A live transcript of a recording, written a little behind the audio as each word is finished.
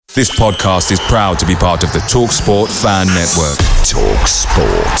This podcast is proud to be part of the TalkSport Fan Network.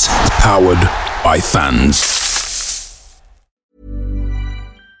 TalkSport. Powered by fans.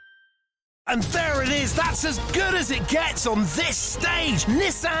 And there it is, that's as good as it gets on this stage.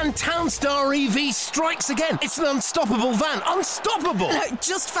 Nissan Townstar EV strikes again. It's an unstoppable van, unstoppable.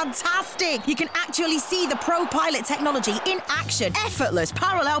 Just fantastic. You can actually see the ProPilot technology in action. Effortless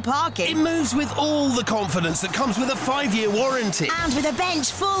parallel parking. It moves with all the confidence that comes with a 5-year warranty. And with a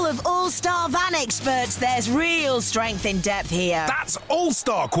bench full of all-star van experts, there's real strength in depth here. That's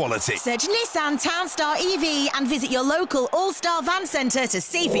all-star quality. Search Nissan Townstar EV and visit your local all-star van centre to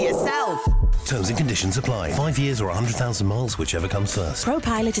see for yourself. Terms and conditions apply. 5 years or 100,000 miles, whichever comes first.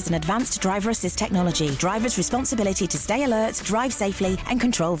 ProPilot is an advanced driver assist technology. Driver's responsibility to stay alert, drive safely, and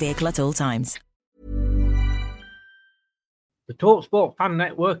control vehicle at all times. The TalkSport Fan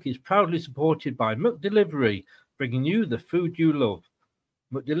Network is proudly supported by McDelivery, bringing you the food you love.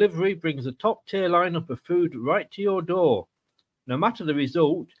 McDelivery brings a top-tier lineup of food right to your door. No matter the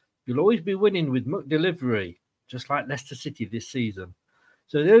result, you'll always be winning with McDelivery, just like Leicester City this season.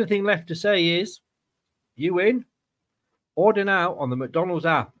 So the only thing left to say is, you win. Order now on the McDonald's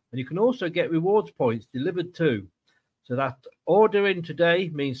app, and you can also get rewards points delivered too. So that ordering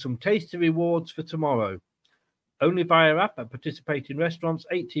today means some tasty rewards for tomorrow. Only via app at participating restaurants,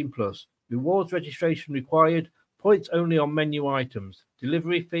 18+. Rewards registration required. Points only on menu items.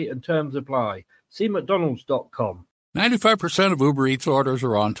 Delivery fee and terms apply. See mcdonalds.com. 95% of Uber Eats orders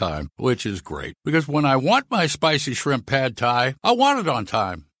are on time, which is great. Because when I want my spicy shrimp pad thai, I want it on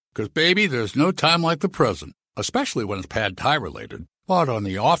time. Because, baby, there's no time like the present. Especially when it's pad thai related. But on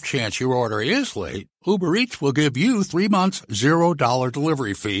the off chance your order is late, Uber Eats will give you 3 months, $0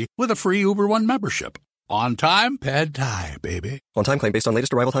 delivery fee with a free Uber One membership. On time, pad thai, baby. On time claim based on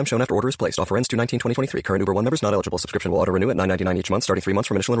latest arrival time shown after order is placed. Offer ends 2/19/2023. Current Uber One members not eligible. Subscription will auto renew at $9.99 each month starting 3 months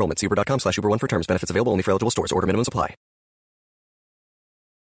from initial enrollment. See Uber.com/Uber One for terms. Benefits available only for eligible stores. Order minimums apply.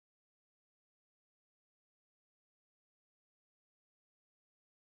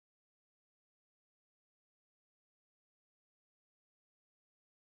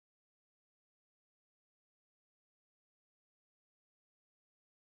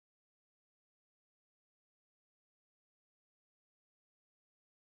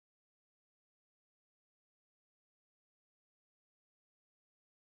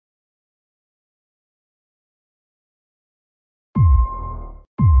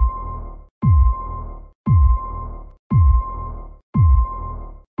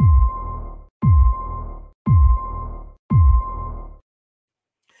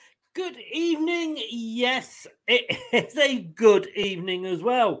 Good evening. Yes, it is a good evening as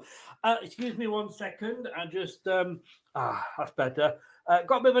well. Excuse me 1 second. I just, that's better.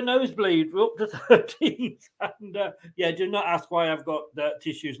 Got a bit of a nosebleed. We're up to 13. And do not ask why I've got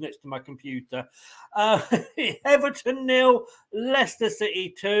tissues next to my computer. Everton 0, Leicester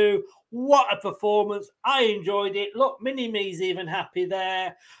City 2. What a performance. I enjoyed it. Look, Mini-Me's even happy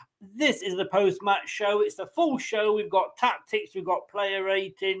there. This is the post-match show. It's the full show. We've got tactics. We've got player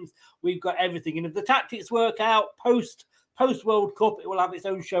ratings. We've got everything. And if the tactics work out post-World Cup, it will have its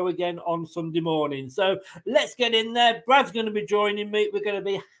own show again on Sunday morning. So let's get in there. Brad's going to be joining me. We're going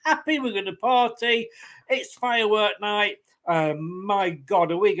to be happy. We're going to party. It's firework night. My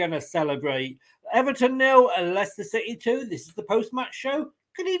God, are we going to celebrate? Everton 0 and Leicester City 2. This is the post-match show.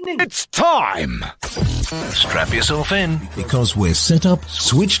 Good evening. It's time. Strap yourself in. Because we're set up,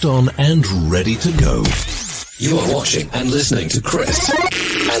 switched on, and ready to go. You are watching and listening to Chris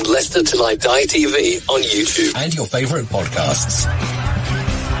and Leicester Till I Die TV on YouTube and your favourite podcasts.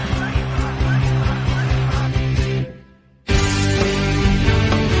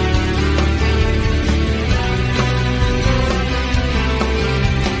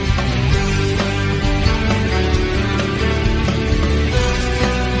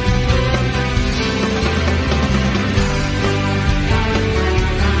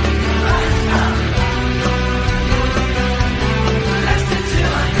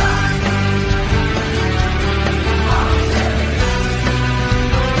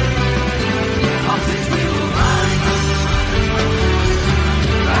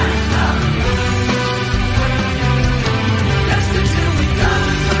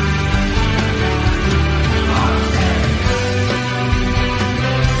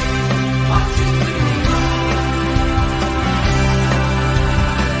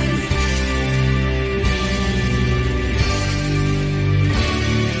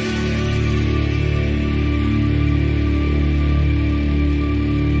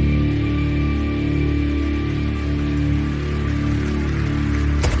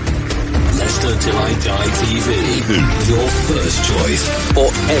 Die TV, your first choice for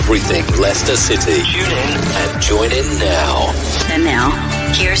everything Leicester City. Tune in and join in now. And now,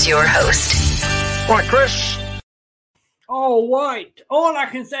 here's your host. Right, Chris. Oh, right. All I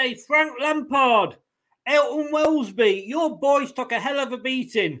can say, Frank Lampard, Elton Wellesby, your boys took a hell of a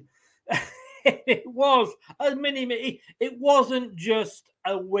beating. It was a it wasn't just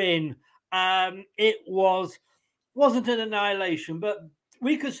a win. It wasn't an annihilation, but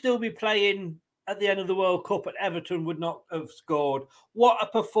we could still be playing at the end of the World Cup and Everton would not have scored. What a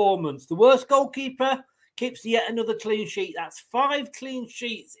performance. The worst goalkeeper keeps yet another clean sheet. That's 5 clean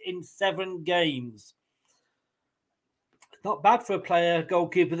sheets in 7 games. Not bad for a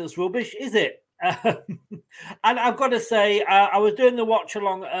goalkeeper that's rubbish, is it? And I've got to say, I was doing the watch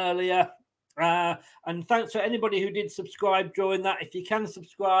along earlier. And thanks to anybody who did subscribe during that. If you can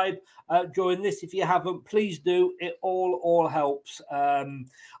subscribe during this, if you haven't, please do. It all helps. I'm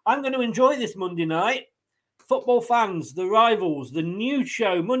going to enjoy this Monday night. Football fans, the rivals, the new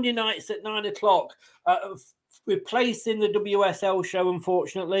show, Monday nights at 9:00, replacing the WSL show,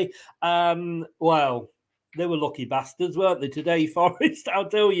 unfortunately. Well, they were lucky bastards, weren't they, today, Forest? I'll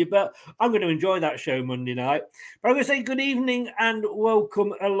tell you, but I'm going to enjoy that show Monday night. But I'm going to say good evening and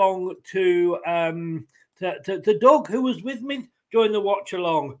welcome along to Doug, who was with me during the watch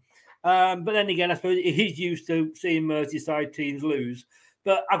along. But then again, I suppose he's used to seeing Merseyside teams lose.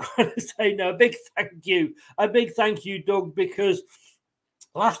 But I'm going to say a big thank you, Doug, because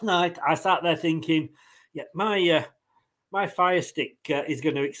last night I sat there thinking, my Fire Stick is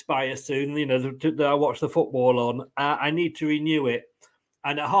going to expire soon. That I watch the football on. I need to renew it.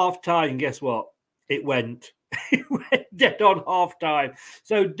 And at half time, guess what? It went. It went dead on half time.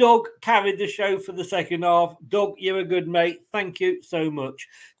 So Doug carried the show for the second half. Doug, you're a good mate. Thank you so much.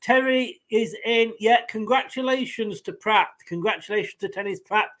 Terry is in. Yeah, congratulations to Pratt. Congratulations to Tennis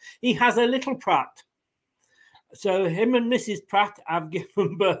Pratt. He has a little Pratt. So him and Mrs. Pratt have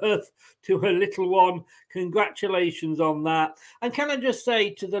given birth to a little one. Congratulations on that. And can I just say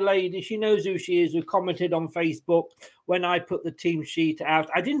to the lady, she knows who she is, who commented on Facebook when I put the team sheet out.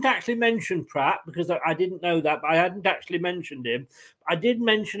 I didn't actually mention Pratt because I didn't know that, but I hadn't actually mentioned him. I did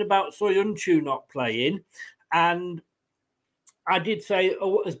mention about Soyuncu not playing. And I did say,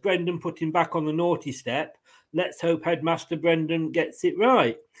 has Brendan put him back on the naughty step? Let's hope Headmaster Brendan gets it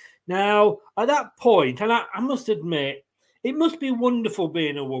right. Now, at that point, and I must admit, it must be wonderful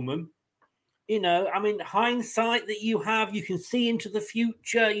being a woman. Hindsight that you have, you can see into the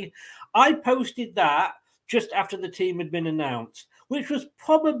future. I posted that just after the team had been announced, which was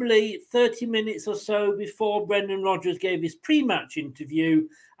probably 30 minutes or so before Brendan Rodgers gave his pre-match interview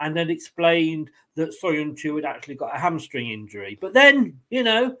and then explained that Soyuncu had actually got a hamstring injury. But then,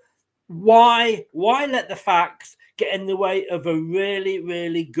 why let the facts get in the way of a really,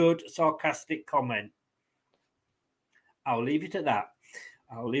 really good sarcastic comment? I'll leave it at that.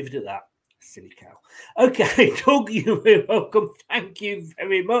 Silly cow. Okay, Doug, you're welcome. Thank you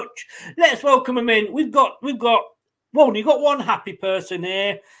very much. Let's welcome him in. You've got one happy person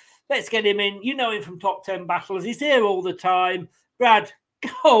here. Let's get him in. You know him from Top 10 Battles. He's here all the time. Brad,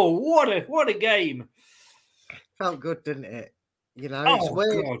 what a game. Felt good, didn't it? It's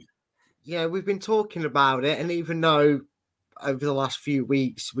weird. God. Yeah, we've been talking about it, and even though over the last few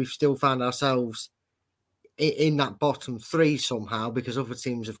weeks we've still found ourselves in that bottom 3 somehow because other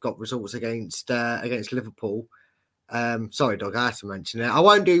teams have got results against Liverpool. Sorry, Doug, I had to mention it. I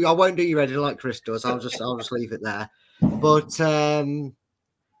won't do you ready like Chris does. I'll just leave it there. But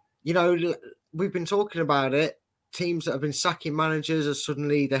we've been talking about it. Teams that have been sacking managers are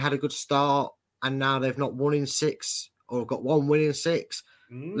suddenly they had a good start, and now they've not won in 6 or got 1 win in 6.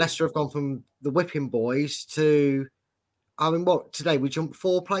 Leicester have gone from the whipping boys to, today we jumped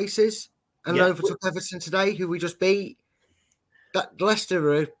 4 places and overtook Everton today, who we just beat. That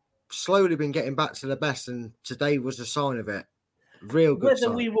Leicester have slowly been getting back to the best, and today was a sign of it. Real good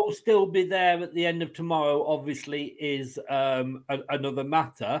sign. Whether we will still be there at the end of tomorrow, obviously, is another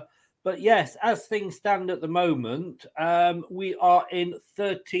matter. But yes, as things stand at the moment, we are in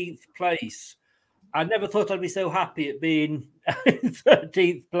 13th place. I never thought I'd be so happy at being in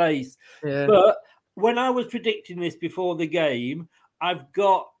 13th place. Yeah. But when I was predicting this before the game, I'd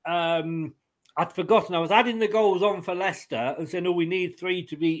forgotten. I was adding the goals on for Leicester and saying, we need 3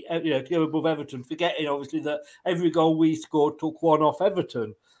 to be, to go above Everton, forgetting, obviously, that every goal we scored took 1 off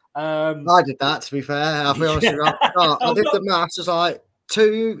Everton. I did that, to be fair. I'll be honest with you. I did the maths. I was like,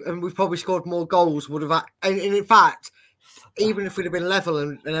 2, and we've probably scored more goals. Would have, and in fact, even if we'd have been level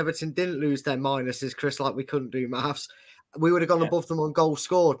and Everton didn't lose their minuses, Chris, like we couldn't do maths, we would have gone above them on goals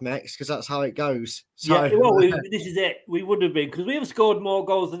scored next because that's how it goes. So, this is it. We would have been because we have scored more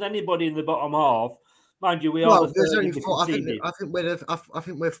goals than anybody in the bottom half. Mind you, we are the there's third only in the four. conceded. I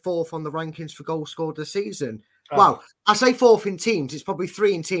think we're fourth on the rankings for goals scored this season. Oh. Well, I say fourth in teams. It's probably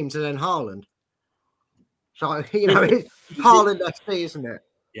 3 in teams and then Haaland. So it's Haaland FC, isn't it?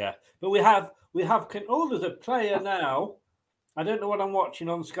 Yeah, but we have. There's a player now. I don't know what I'm watching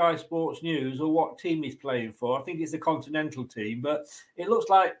on Sky Sports News or what team he's playing for. I think it's a continental team, but it looks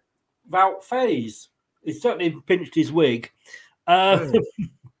like Wout Faes. He's certainly pinched his wig.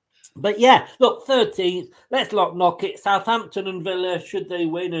 But yeah, look, 13th. Let's not knock it. Southampton and Villa, should they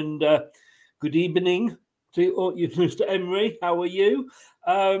win? And good evening to you, Mr. Emery. How are you?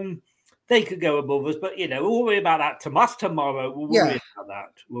 They could go above us, but we'll worry about that tomorrow. We'll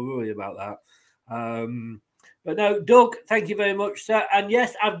worry about that. But no, Doug, thank you very much, sir. And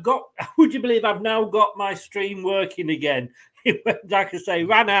yes, would you believe I've now got my stream working again? Like I say,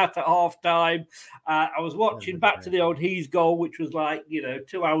 ran out at half time. I was watching back to the old He's goal, which was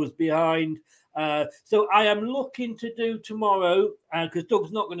 2 hours behind. So I am looking to do tomorrow, because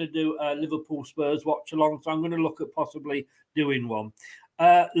Doug's not going to do a Liverpool Spurs watch along, so I'm going to look at possibly doing one.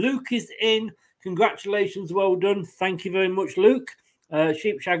 Luke is in. Congratulations, well done. Thank you very much, Luke.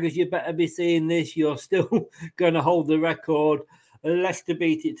 Sheepshaggers, you better be seeing this. You're still going to hold the record. Leicester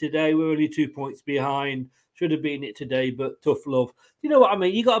beat it today. We're only 2 points behind. Should have been it today, but tough love. You know what I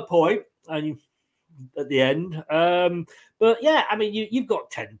mean? You got a point and at the end. But yeah, I mean, you've got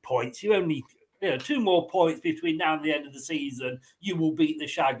 10 points. You only 2 more points between now and the end of the season. You will beat the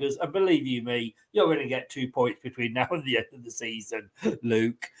Shaggers. And believe you me, you're going to get 2 points between now and the end of the season,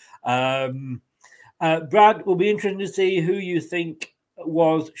 Luke. Brad, will be interesting to see who you think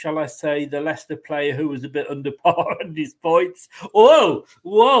was, shall I say, the Leicester player who was a bit under par on his points. Whoa.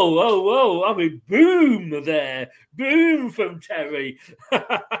 I mean, boom there. Boom from Terry.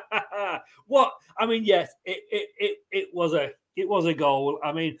 What? I mean, yes, it was a goal.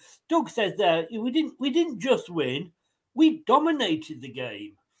 I mean, Doug says there, we didn't just win, we dominated the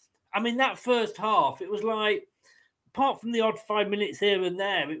game. I mean, that first half, it was like, apart from the odd 5 minutes here and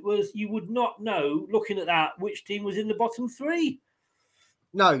there, it was, you would not know, looking at that, which team was in the bottom 3.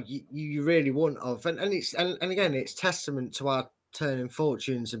 No, you really wouldn't have. And again, it's testament to our turning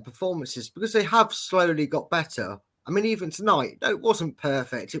fortunes and performances, because they have slowly got better. I mean, even tonight, it wasn't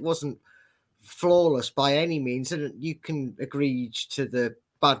perfect. It wasn't flawless by any means. And you can agree to the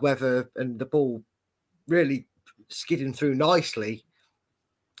bad weather and the ball really skidding through nicely.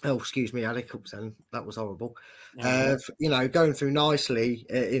 Oh, excuse me, I had hiccups then. That was horrible. Going through nicely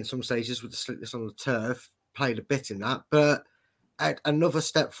in some stages with the slickness on the turf, played a bit in that, but another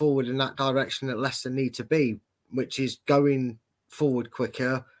step forward in that direction that Leicester need to be, which is going forward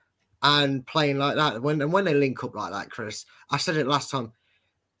quicker and playing like that. When they link up like that, Chris, I said it last time.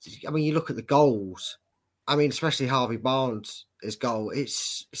 I mean, you look at the goals. I mean, especially Harvey Barnes' goal.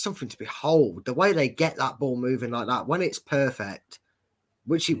 It's something to behold. The way they get that ball moving like that when it's perfect,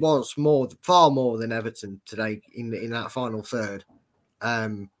 which it was far more than Everton today in that final third.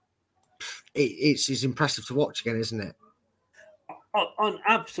 It's impressive to watch again, isn't it?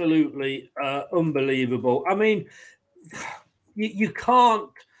 Absolutely unbelievable. I mean, you can't.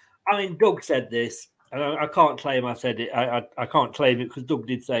 I mean, Doug said this, and I can't claim I said it. I can't claim it because Doug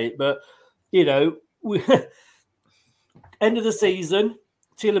did say it. But we end of the season,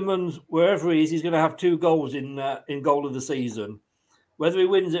 Tielemans, wherever he is, he's going to have 2 goals in goal of the season. Whether he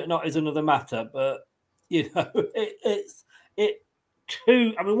wins it or not is another matter. But it's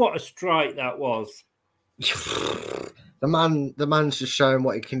 2. I mean, what a strike that was. The man's just showing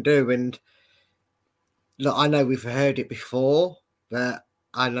what he can do. And look, I know we've heard it before, but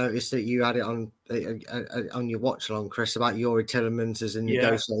I noticed that you had it on your watch along, Chris, about Youri Tielemans as in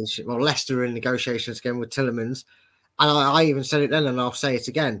negotiation. Well, Leicester in negotiations again with Tielemans. And I even said it then, and I'll say it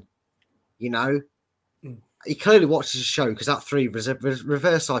again. He clearly watches the show, because that 3 was a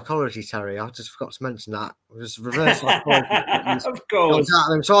reverse psychology, Terry. I just forgot to mention that. It was reverse psychology. Of course.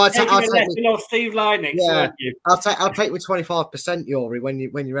 So I'll take Steve Linux, yeah, I'll take with 25%, Youri, when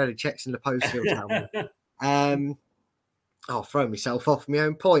you're ready. Checks in the post. I'll throw myself off my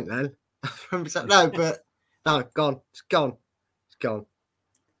own point then. No, gone. It's gone.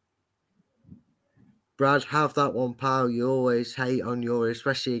 Brad, have that one, pal. You always hate on Youri,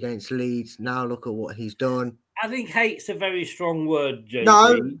 especially against Leeds. Now look at what he's done. I think hate's a very strong word, JP.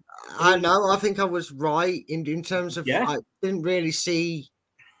 No, I know. I think I was right in terms of I didn't really see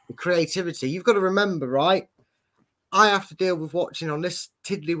the creativity. You've got to remember, right? I have to deal with watching on this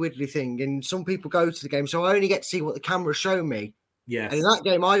tiddly-widdly thing, and some people go to the game, so I only get to see what the cameras show me. Yes. And in that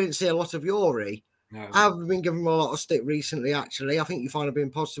game, I didn't see a lot of Youri. No. I haven't been given him a lot of stick recently, actually. I think you find I've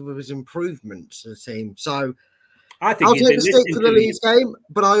been positive with his improvements to the team. So, I think I'll he's take been a stick listening for the to Leeds game,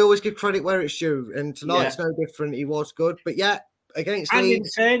 but I always give credit where it's due. And tonight's Yeah. no different. He was good. But yeah, against And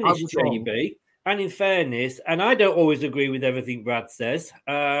Leeds, in I fairness, was wrong. JB, and in fairness, and I don't always agree with everything Brad says.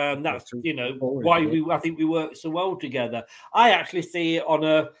 That's why I think we work so well together. I actually see it on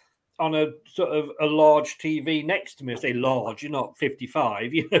a sort of a large TV next to me. I say large, you're not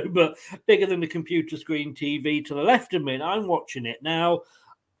 55, but bigger than the computer screen TV to the left of me, and I'm watching it now.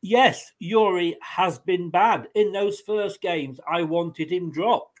 Yes, Yuri has been bad in those first games. I wanted him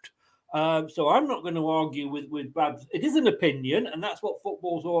dropped. So I'm not going to argue with Brad. It is an opinion, and that's what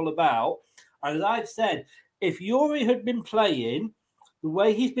football's all about. And as I've said, if Yuri had been playing the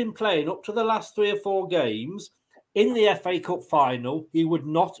way he's been playing up to the last 3 or 4 games in the FA Cup final, he would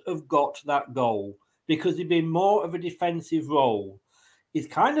not have got that goal because he'd been more of a defensive role. He's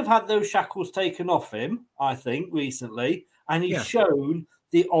kind of had those shackles taken off him, I think, recently, and he's shown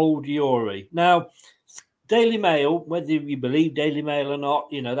the old Yuri. Now, Daily Mail, whether you believe Daily Mail or not,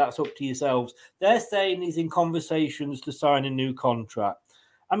 that's up to yourselves. They're saying he's in conversations to sign a new contract.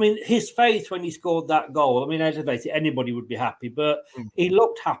 I mean, his face when he scored that goal, I mean, let's face it, anybody would be happy, but he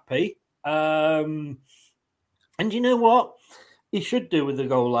looked happy. And you know what? He should do with a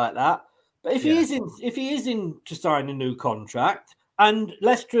goal like that. But if he is in to sign a new contract, and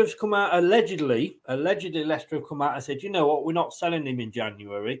Leicester have come out allegedly Leicester have come out and said, you know what, we're not selling him in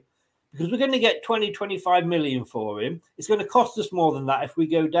January because we're going to get 20, 25 million for him. It's going to cost us more than that if we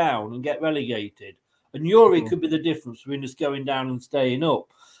go down and get relegated. And Yuri could be the difference between us going down and staying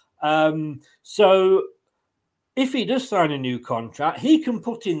up. So if he does sign a new contract, he can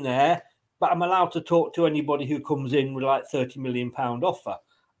put in there, but I'm allowed to talk to anybody who comes in with like £30 million offer.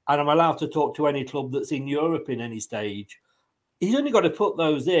 And I'm allowed to talk to any club that's in Europe in any stage. He's only got to put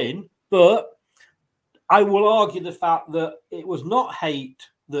those in, but I will argue the fact that it was not hate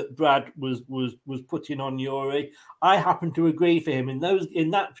that Brad was putting on Yuri. I happen to agree for him in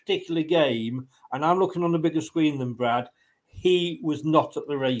that particular game, and I'm looking on a bigger screen than Brad. He was not at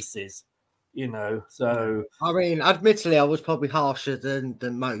the races, So I mean, admittedly, I was probably harsher than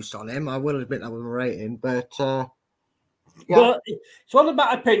most on him. I will admit that with my rating, but. But it's all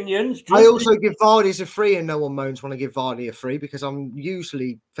about opinions. I also give Vardy a free, and no one moans when I give Vardy a free because I'm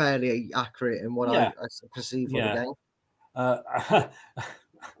usually fairly accurate in what I perceive of the game.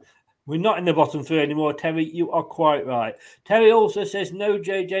 We're not in the bottom 3 anymore, Terry. You are quite right. Terry also says, no,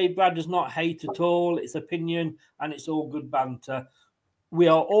 JJ, Brad does not hate at all. It's opinion and it's all good banter. We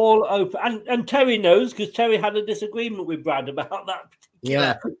are all open. And Terry knows because Terry had a disagreement with Brad about that.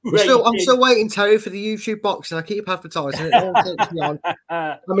 Yeah. I'm still waiting, Terry, for the YouTube box, and I keep advertising it. All takes me on.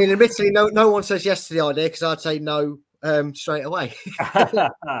 I mean, admittedly, no one says yes to the idea because I'd say no straight away.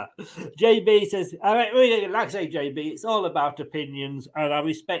 JB says, like I say, JB, it's all about opinions, and I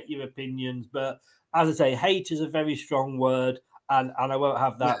respect your opinions, but as I say, hate is a very strong word, and I won't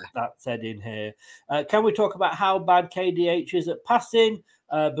have that said in here. Can we talk about how bad KDH is at passing?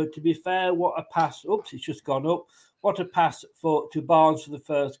 But to be fair, what a pass. Oops, it's just gone up. What a pass to Barnes for the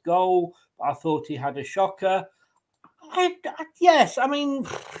first goal. I thought he had a shocker. Yes, I mean,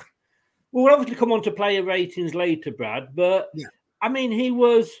 we'll obviously come on to player ratings later, Brad, but I mean,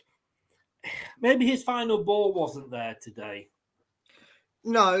 maybe his final ball wasn't there today.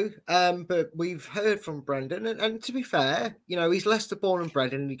 No, but we've heard from Brendan, and to be fair, he's Leicester born and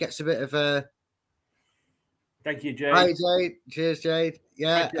bred, and he gets a bit of a. Thank you, Jade. Hi, Jade. Cheers, Jade.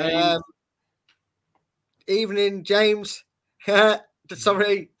 Yeah. Evening, James.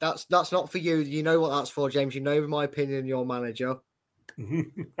 Sorry, that's not for you. You know what that's for, James. You know my opinion, your manager.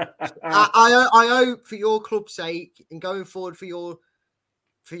 I hope for your club's sake and going forward for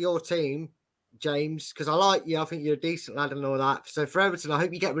your team, James, because I like you. I think you're a decent lad and all that. So for Everton, I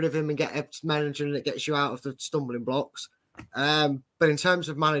hope you get rid of him and get a manager that gets you out of the stumbling blocks. But in terms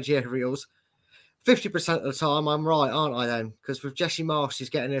of managerials, 50% of the time I'm right, aren't I? Then because with Jesse Marsh, he's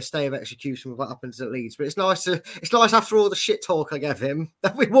getting a stay of execution with what happens at Leeds. But it's nice after all the shit talk I gave him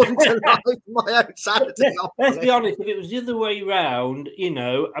that we won tonight. My own sanity. Let's be honest. If it was the other way round,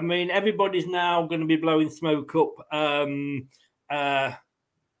 I mean, everybody's now going to be blowing smoke up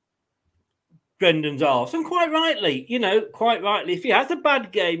Brendan's arse, and quite rightly. If he has a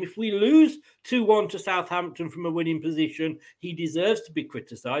bad game, if we lose 2-1 to Southampton from a winning position, he deserves to be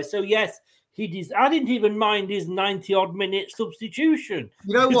criticised. So yes. I didn't even mind his 90-odd minute substitution.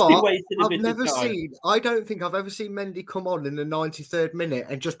 You know what? I don't think I've ever seen Mendy come on in the 93rd minute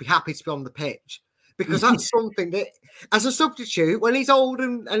and just be happy to be on the pitch. because that's something that, as a substitute, when he's old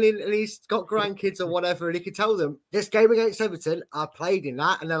and he's got grandkids or whatever, and he can tell them, this game against Everton, I played in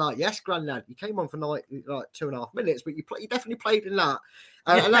that. And they're like, yes, Grandad, you came on for like 2.5 minutes, but you definitely played in that.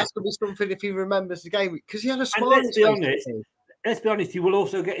 And that's going to be something if he remembers the game, because he had a smile. Let's be honest, you will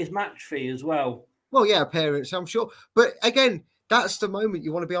also get his match fee as well. Well, yeah, parents, I'm sure. But again, that's the moment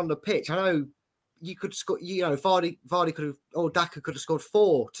you want to be on the pitch. I know you could score, Vardy could have, or Daka could have scored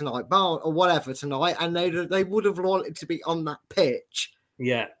 4 tonight, or whatever tonight, and they would have wanted to be on that pitch.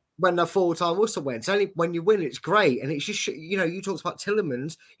 Yeah. When the full-time whistle went. So when you win, it's great. And it's just, you talked about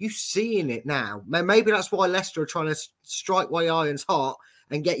Tielemans, you're seeing it now. Maybe that's why Leicester are trying to strike while iron's hot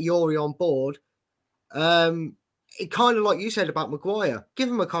and get Yuri on board. It kind of like you said about Maguire, give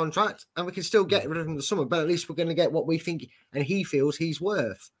him a contract and we can still get rid of him in the summer, but at least we're going to get what we think and he feels he's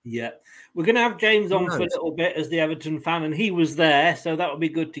worth. Yeah. We're going to have James on for a little bit as the Everton fan, and he was there, so that would be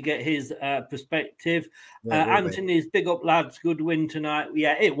good to get his perspective. Anthony's big up, lads. Good win tonight.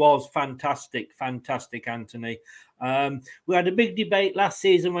 Yeah, it was fantastic, Anthony. We had a big debate last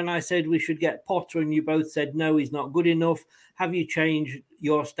season when I said we should get Potter, and you both said, no, he's not good enough. Have you changed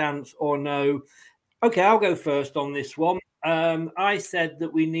your stance or no? Okay, I'll go first on this one. I said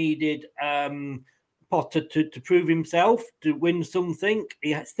that we needed Potter to prove himself, to win something.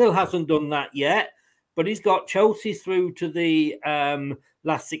 He still hasn't done that yet, but he's got Chelsea through to the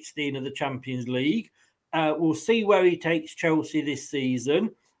last 16 of the Champions League. We'll see where he takes Chelsea this season.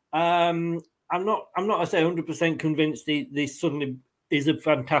 I'm not, I say 100% convinced he suddenly is a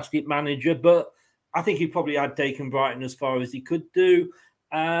fantastic manager, but I think he probably had taken Brighton as far as he could do.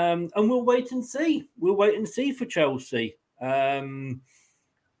 And we'll wait and see. We'll wait and see for Chelsea. To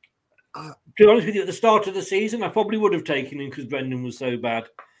be honest with you, at the start of the season, I probably would have taken him because Brendan was so bad.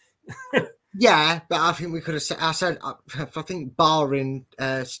 Yeah, but I think we could have I think barring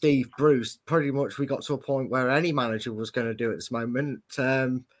Steve Bruce, pretty much we got to a point where any manager was going to do it at this moment.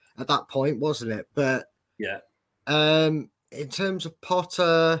 At that point, wasn't it? But yeah. In terms of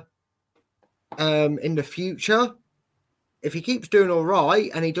Potter in the future, if he keeps doing all right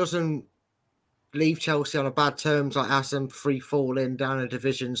and he doesn't leave Chelsea on a bad terms, like has them free falling down the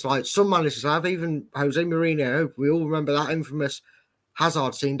divisions, like some managers have, even Jose Mourinho, we all remember that infamous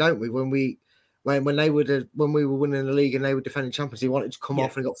Hazard scene, don't we? When we were winning the league and they were defending champions, he wanted to come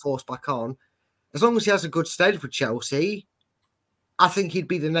off and he got forced back on. As long as he has a good stead for Chelsea, I think he'd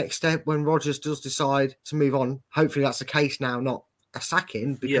be the next step when Rodgers does decide to move on. Hopefully that's the case now, not a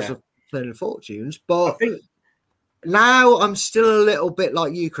sacking because of turning fortunes. But now I'm still a little bit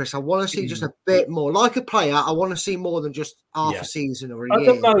like you, Chris. I want to see just a bit more. Like a player, I want to see more than just half a season or a year.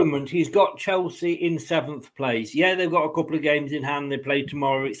 At the moment, he's got Chelsea in 7th place. Yeah, they've got a couple of games in hand. They play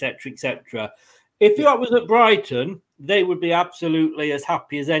tomorrow, etc., etc. If that was at Brighton, they would be absolutely as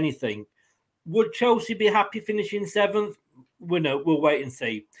happy as anything. Would Chelsea be happy finishing 7th? We'll wait and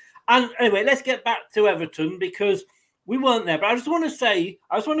see. And anyway, let's get back to Everton because we weren't there. But I just want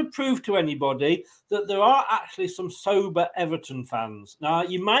to prove to anybody that there are actually some sober Everton fans. Now,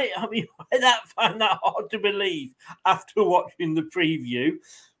 you might find that hard to believe after watching the preview,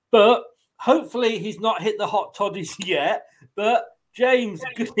 but hopefully he's not hit the hot toddies yet. But James,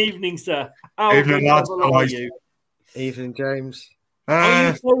 good evening, sir. Evening, lads. How are you? Evening, James. Are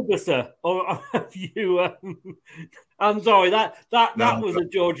you sober, sir? Or have you... I'm sorry, that was a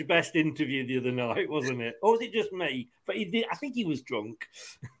George Best interview the other night, wasn't it? Or was it just me? But I think he was drunk.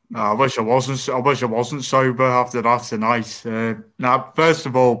 I wish I wasn't sober after that tonight. Now, first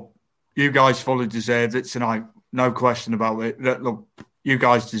of all, you guys fully deserved it tonight. No question about it. Look, you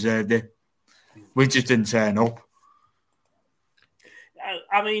guys deserved it. We just didn't turn up.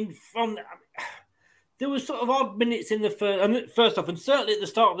 I mean, there was sort of odd minutes in the first half, and certainly at the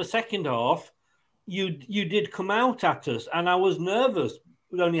start of the second half, you did come out at us, and I was nervous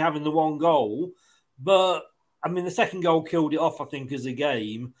with only having the one goal. But I mean, the second goal killed it off, I think, as a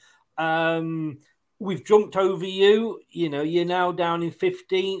game. We've jumped over you. You know, you're now down in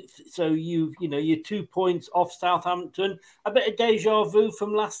 15th, so you're 2 points off Southampton. A bit of deja vu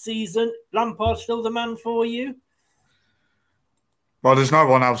from last season. Lampard still the man for you? Well, there's no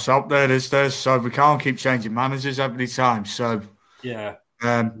one else up there, is there? So we can't keep changing managers every time. So yeah.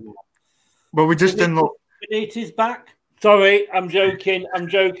 But we just didn't look. Benitez back. Sorry, I'm joking. All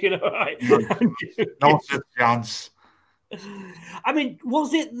right. Not a chance. I mean,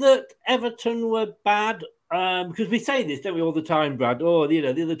 was it that Everton were bad? Because we say this, don't we, all the time, Brad? Or the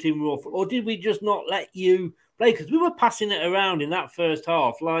other team were awful. Or did we just not let you play? Because we were passing it around in that first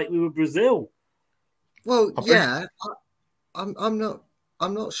half like we were Brazil. Well, yeah. I'm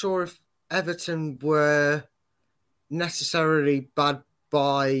not sure if Everton were necessarily bad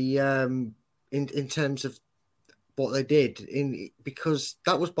by in terms of what they did, because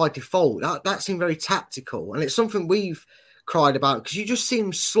that was by default. That seemed very tactical, and it's something we've cried about because you just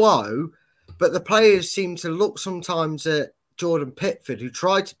seem slow, but the players seem to look sometimes at Jordan Pickford, who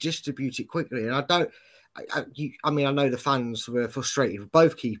tried to distribute it quickly, and I know the fans were frustrated with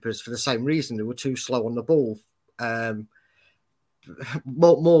both keepers for the same reason. They were too slow on the ball.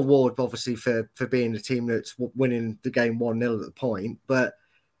 More Ward, obviously, for being the team that's winning the game 1-0 at the point, but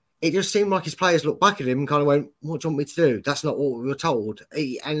it just seemed like his players looked back at him and kind of went, "What do you want me to do? That's not what we were told."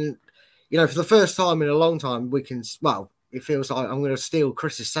 And, for the first time in a long time, it feels like I'm going to steal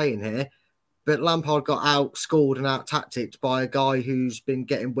Chris's saying here, but Lampard got out-scored and out-tacticked by a guy who's been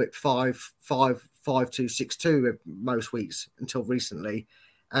getting whipped 5-2, 6-2 most weeks until recently.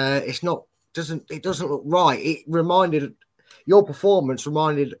 It doesn't look right. Your performance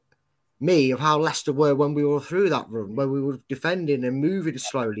reminded me of how Leicester were when we were through that run, where we were defending and moving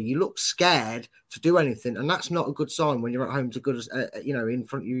slowly. You look scared to do anything, and that's not a good sign when you're at home to in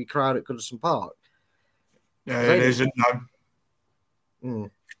front of your crowd at Goodison Park. Yeah, it isn't. No,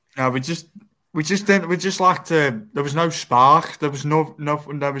 no, we just didn't. We just lacked. There was no spark. There was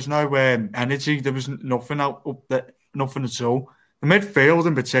nothing. There was no energy. There was nothing up there. Nothing at all. The midfield,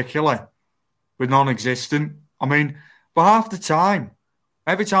 in particular, was non-existent. I mean, but half the time,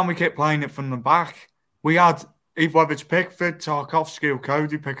 every time we kept playing it from the back, we had, whether it's Pickford, Tarkowski or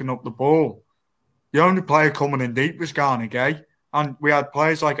Cody picking up the ball. The only player coming in deep was Gana Gay. And we had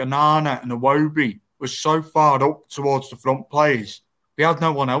players like Onana and Iwobi was so far up towards the front players. We had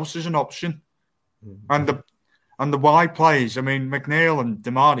no one else as an option. Mm-hmm. And the wide players, I mean, McNeil and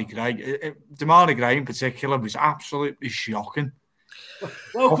Demarai Gray in particular was absolutely shocking.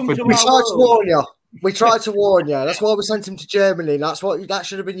 Welcome to our world. We tried to warn you. That's why we sent him to Germany. That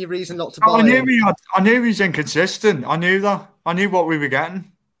should have been your reason not to buy him. I knew he was inconsistent. I knew that. I knew what we were getting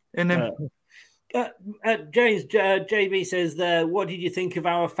in him. James, JB says there, what did you think of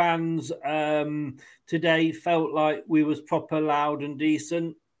our fans today? Felt like we was proper loud and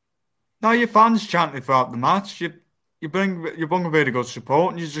decent. No, your fans chanted throughout the match. You bring a very good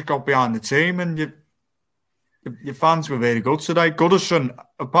support, and you just got behind the team, and your fans were very good today. Goodison,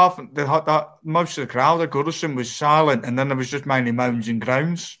 apart from that, most of the crowd at Goodison was silent, and then there was just mainly moans and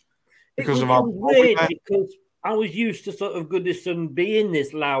groans because of our. Weird because I was used to sort of Goodison being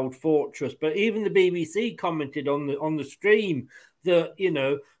this loud fortress, but even the BBC commented on the stream that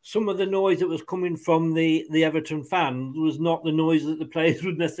some of the noise that was coming from the Everton fans was not the noise that the players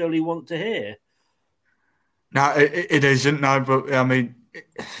would necessarily want to hear. No, it isn't. No, but I mean.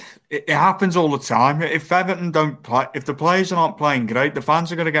 It happens all the time. If Everton don't play, if the players aren't playing great, the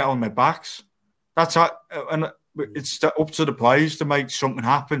fans are going to get on their backs. That's how, and it's up to the players to make something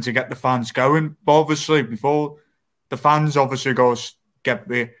happen to get the fans going. But obviously, before the fans obviously I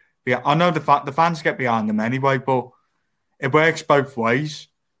know the fans get behind them anyway, but it works both ways.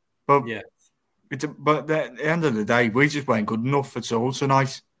 But yeah, but at the end of the day, we just weren't good enough at all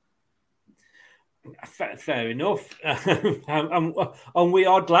tonight. Fair enough, and we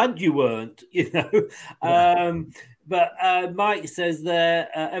are glad you weren't. But Mike says there,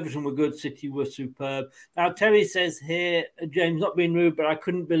 Everton were good, City were superb. Now Terry says here, James, not being rude, but I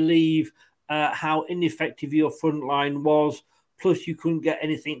couldn't believe how ineffective your front line was. Plus, you couldn't get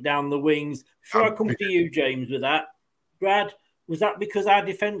anything down the wings. Before I come to you, James, with that, Brad. Was that because our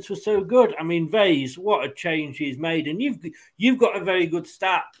defence was so good? I mean, Vase, what a change he's made. And you've got a very good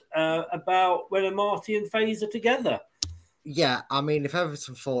stat about when Amartey and Faes are together. Yeah, I mean, if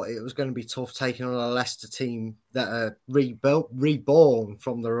Everton thought it was going to be tough taking on a Leicester team that are reborn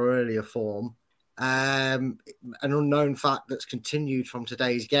from their earlier form, an unknown fact that's continued from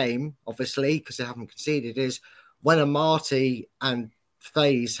today's game, obviously, because they haven't conceded, is when Amartey and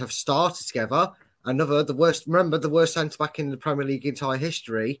Faes have started together, the worst centre-back in the Premier League entire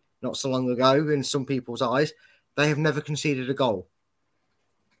history, not so long ago, in some people's eyes, they have never conceded a goal.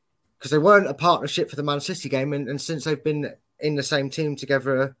 Because they weren't a partnership for the Man City game, and since they've been in the same team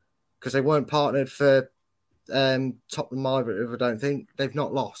together, because they weren't partnered for Tottenham either, I don't think, they've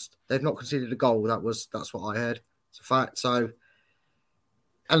not lost. They've not conceded a goal. That's what I heard. It's a fact. So,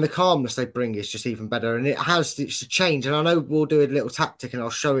 and the calmness they bring is just even better. And it's a change. And I know we'll do a little tactic and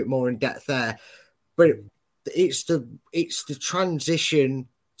I'll show it more in depth there. But it's the transition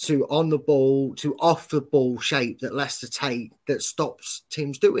to on the ball to off the ball shape that Leicester take that stops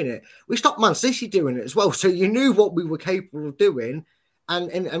teams doing it. We stopped Man City doing it as well, so you knew what we were capable of doing,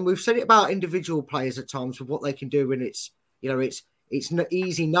 and we've said it about individual players at times with what they can do, and it's not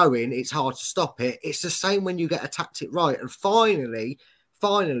easy knowing, it's hard to stop it. It's the same when you get a tactic right, and finally,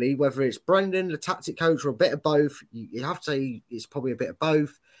 whether it's Brendan, the tactic coach, or a bit of both, you have to say it's probably a bit of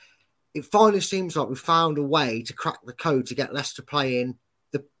both. it finally seems like we found a way to crack the code to get Leicester playing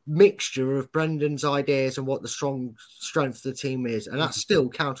the mixture of Brendan's ideas and what the strength of the team is. And that's still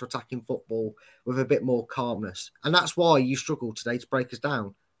counter-attacking football with a bit more calmness. And that's why you struggled today to break us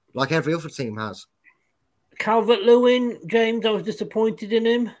down, like every other team has. Calvert-Lewin, James, I was disappointed in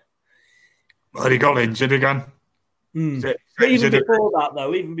him. Well, he got injured again. But even before that,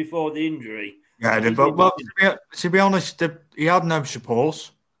 though, even before the injury. Yeah, but to be honest, he had no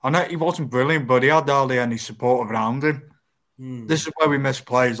support. I know he wasn't brilliant, but he had hardly any support around him. This is where we miss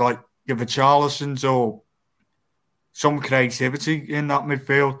players like your Richarlisons or some creativity in that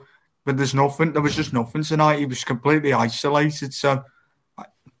midfield. But there's nothing. There was just nothing tonight. He was completely isolated. So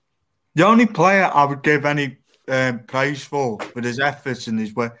the only player I would give any praise for his efforts and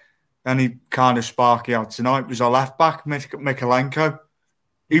his any kind of spark he had tonight was our left back, Mykolenko.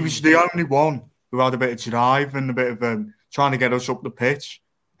 He was the only one who had a bit of drive and a bit of trying to get us up the pitch.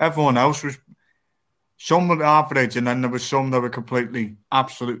 Everyone else was somewhat average, and then there was some that were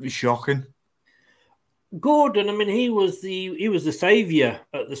absolutely shocking. Gordon, I mean, he was the saviour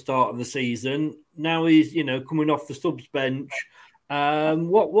at the start of the season. Now he's coming off the subs bench.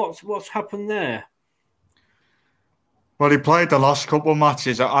 What's happened there? Well, he played the last couple of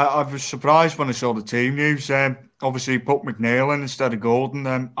matches. I was surprised when I saw the team news. Obviously, he put McNeil in instead of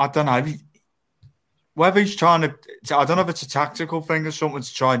Gordon. I don't know whether he's trying to. I don't know if it's a tactical thing or something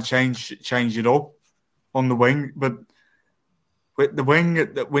to try and change it up on the wing. But with the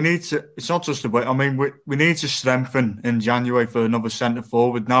wing, we need to. It's not just the wing. I mean, we need to strengthen in January for another centre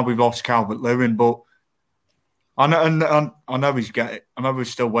forward. Now we've lost Calvert-Lewin, but I know he's getting. I know we're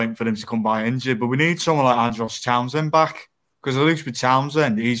still waiting for him to come by injured, but we need someone like Andros Townsend back, because at least with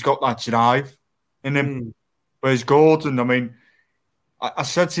Townsend, he's got that drive in him. Whereas Gordon, I mean, I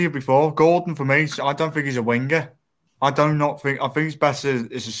said to you before, Gordon for me, I don't think he's a winger. I think he's better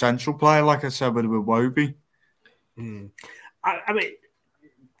as a central player, like I said with Wobie. I mean,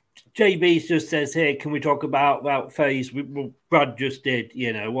 JB just says here, can we talk about Faze? Well, Brad just did.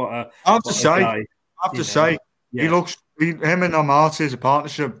 What a. I have to say. Yeah. Him and Amati as a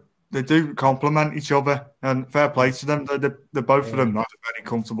partnership, they do complement each other, and fair play to them. They're both of them had a very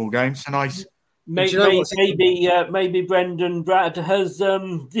comfortable game tonight. Maybe Brendan Brad has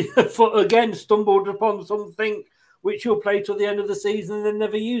again stumbled upon something which he'll play till the end of the season and then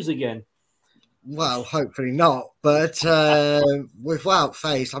never use again. Well, hopefully not. But without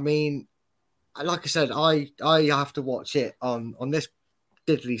Faze, I mean, like I said, I have to watch it on this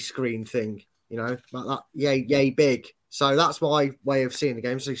diddly screen thing. Like that, yay big. So that's my way of seeing the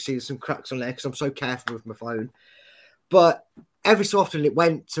game. So you see some cracks on there because I'm so careful with my phone. But every so often it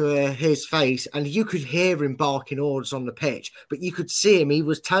went to his face and you could hear him barking orders on the pitch, but you could see him. He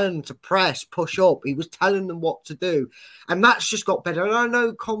was telling them to press, push up. He was telling them what to do. And that's just got better. And I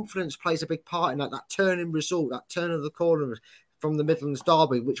know confidence plays a big part in that turning result, that turn of the corner from the Midlands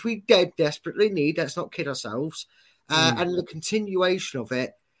derby, which we desperately need. Let's not kid ourselves. And the continuation of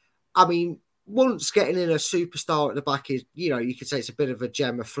it, I mean, once getting in a superstar at the back is, you could say it's a bit of a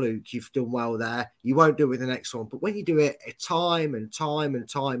gem, a fluke. You've done well there. You won't do it with the next one. But when you do it time and time and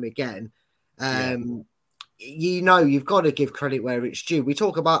time again, you've got to give credit where it's due. We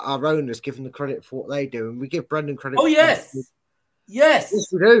talk about our owners giving the credit for what they do, and we give Brendan credit. Oh, yes. Yes,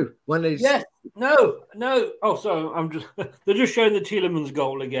 we do. Yes. No. Oh, sorry. They're just showing the Tielemans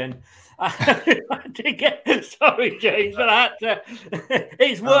goal again. Sorry, James, but I had to.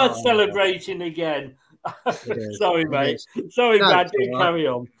 It's worth celebrating again. Sorry, mate. Sorry, Brad. Carry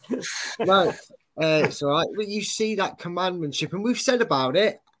on. No, it's all right. But you see that commandmanship, and we've said about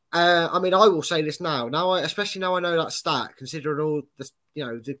it. I mean, I will say this now. Especially now I know that stat. Considering all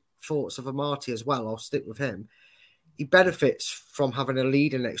the thoughts of Amati as well, I'll stick with him. He benefits from having a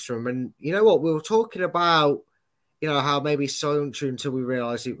leader next to him. And you know what? We were talking about, how maybe Soyuncu, until we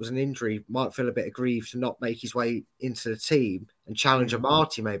realised it was an injury, might feel a bit aggrieved to not make his way into the team and challenge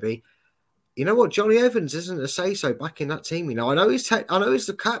Amati maybe. You know what? Johnny Evans isn't a say-so back in that team. I know he's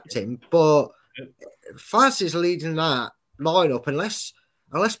the captain, but Faz is leading that lineup unless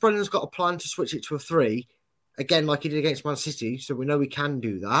Brendan's got a plan to switch it to a 3, again, like he did against Man City, so we know we can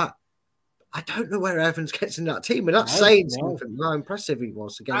do that. I don't know where Evans gets in that team, and that's saying something how impressive he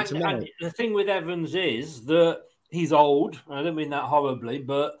was against him. And the thing with Evans is that he's old. I don't mean that horribly,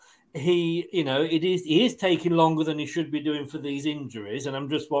 but he is taking longer than he should be doing for these injuries. And I'm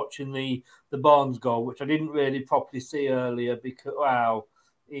just watching the Barnes goal, which I didn't really properly see earlier because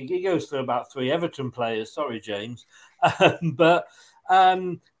he goes through about 3 Everton players. Sorry, James, and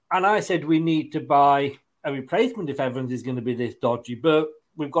I said we need to buy a replacement if Evans is going to be this dodgy, but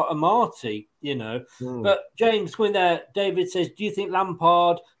we've got Amati, But James Quinn there, David says, do you think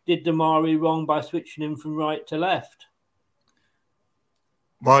Lampard did Damari wrong by switching him from right to left?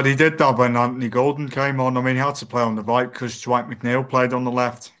 Well, he did that when Anthony Gordon came on. I mean, he had to play on the right because Dwight McNeil played on the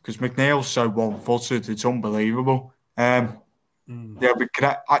left because McNeil's so one-footed. It's unbelievable. Yeah,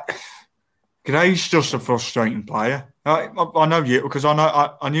 but Gray's just a frustrating player. I know you because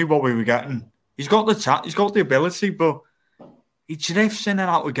I knew what we were getting. He's got he's got the ability, but he drifts in and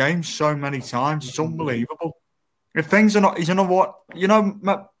out of games so many times. It's unbelievable. If things are not,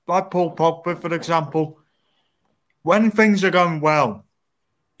 like Paul Pogba, for example, when things are going well,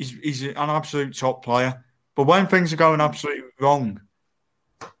 he's an absolute top player. But when things are going absolutely wrong,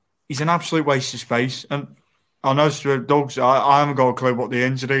 he's an absolute waste of space. And I know Doug's, I haven't got a clue what the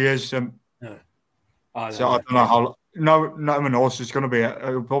injury is. No. I don't know how. No one else is going to be.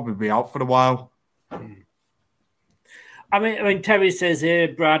 It'll probably be out for a while. I mean, Terry says here,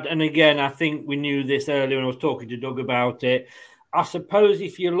 Brad, and again, I think we knew this earlier when I was talking to Doug about it. I suppose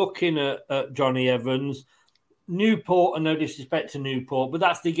if you're looking at Johnny Evans, Newport, and no disrespect to Newport, but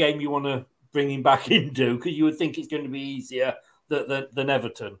that's the game you want to bring him back into because you would think it's going to be easier than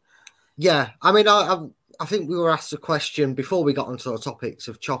Everton. Yeah, I mean, I think we were asked a question before we got onto the topics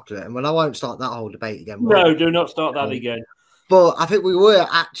of chocolate, and I won't start that whole debate again. No, do not start that again. But I think we were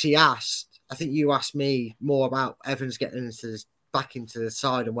actually asked. I think you asked me more about Evans getting back into the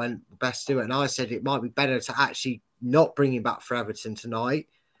side and when best do it, and I said it might be better to actually not bring him back for Everton tonight,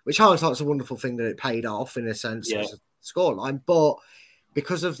 which I thought was a wonderful thing that it paid off in a sense as a scoreline, but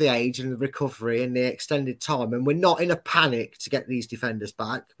because of the age and the recovery and the extended time, and we're not in a panic to get these defenders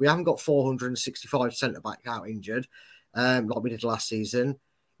back. We haven't got 465 centre-back out injured like we did last season.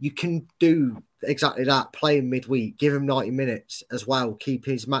 You can do exactly that, play him midweek, give him 90 minutes as well, keep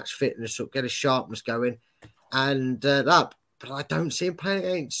his match fitness up, get his sharpness going, and that. But I don't see him playing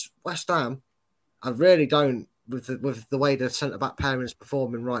against West Ham. I really don't. With the way the centre-back pairing is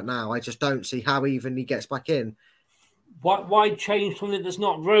performing right now, I just don't see how even he gets back in. Why change something that's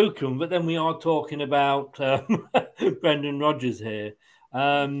not broken? But then we are talking about Brendan Rodgers here.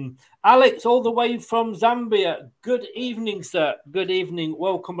 Alex, all the way from Zambia. Good evening, sir. Good evening.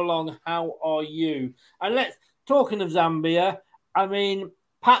 Welcome along. How are you? And talking of Zambia, I mean,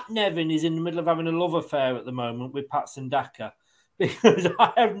 Pat Nevin is in the middle of having a love affair at the moment with Patson Daka because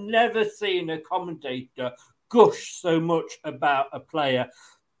I have never seen a commentator gush so much about a player.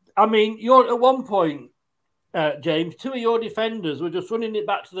 I mean, you're at one point, James, two of your defenders were just running it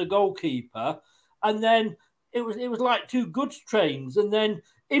back to the goalkeeper, and then it was like two goods trains, and then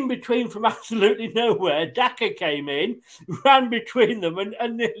in between from absolutely nowhere, Daka came in, ran between them,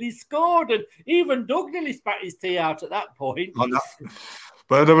 and nearly scored, and even Doug nearly spat his tea out at that point.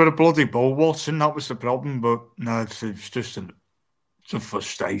 But they were a bloody ball watching, that was the problem, but no, it's just some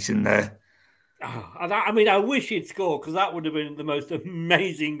frustration there. I mean, I wish he'd scored because that would have been the most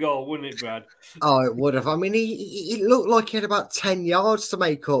amazing goal, wouldn't it, Brad? Oh, it would have. I mean, he looked like he had about 10 yards to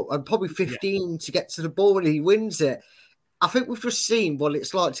make up and probably 15 to get to the ball when he wins it. I think we've just seen what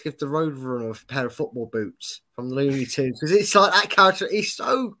it's like to give the Roadrunner a pair of football boots from the Looney Tunes because it's like that character. He's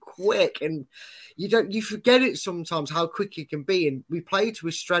so quick and you forget it sometimes how quick he can be. And we played to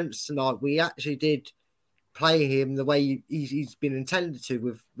his strengths tonight. We actually did play him the way he's been intended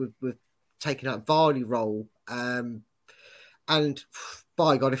to with taking that Vardy role. And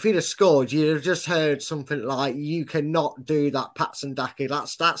by God, if he'd have scored, you'd have just heard something like, you cannot do that, Patson Daka.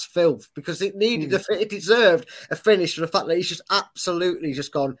 That's filth because it needed it deserved a finish for the fact that he's just absolutely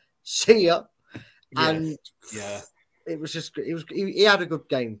just gone, see ya. And it was just, he had a good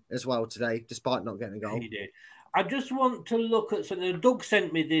game as well today, despite not getting a goal. He did. I just want to look at something. Doug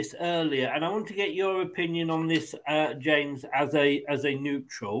sent me this earlier, and I want to get your opinion on this, James, as a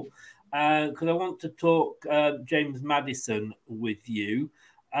neutral. Because I want to talk James Maddison with you.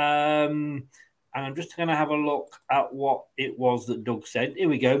 And I'm just going to have a look at what it was that Doug said. Here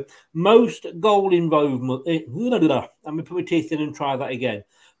we go. Most goal involvement. Let me put my teeth in and try that again.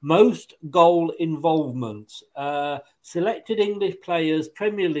 Most goal involvements. Selected English players,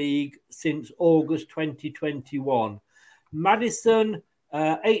 Premier League since August 2021. Maddison,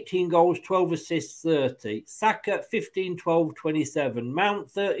 18 goals, 12 assists, 30. Saka, 15, 12, 27.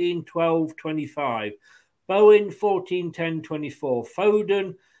 Mount, 13, 12, 25. Bowen, 14, 10, 24.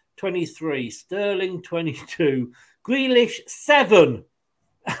 Foden, 23. Sterling, 22. Grealish, 7.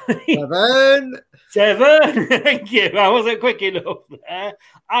 7. Thank you. I wasn't quick enough there.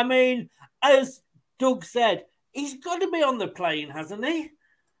 I mean, as Doug said, he's got to be on the plane, hasn't he?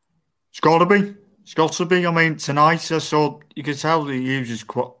 It's got to be. It's got to be. I mean, tonight I saw, you can tell he uses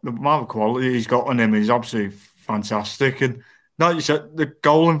the amount of quality he's got on him is absolutely fantastic. And No, you said the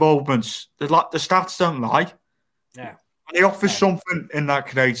goal involvements. The stats don't lie. Yeah. And he offers something in that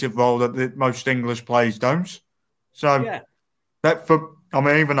creative role that most English players don't. So, even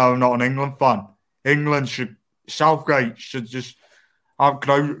though I'm not an England fan, Southgate should just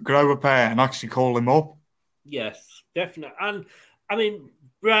grow a pair and actually call him up. Yes, definitely. And I mean,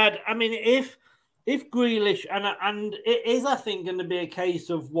 Brad, if Grealish, and it is, I think, going to be a case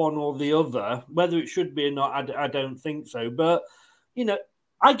of one or the other, whether it should be or not, I don't think so. But,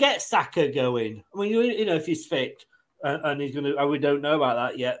 I get Saka going. I mean, if he's fit and he's going to, we don't know about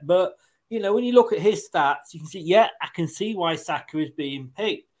that yet. But, when you look at his stats, you can see, I can see why Saka is being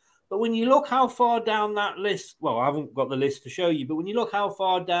picked. But when you look how far down that list, well, I haven't got the list to show you, but when you look how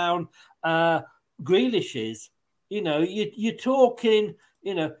far down Grealish is, you're talking,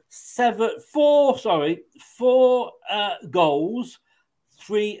 4 goals,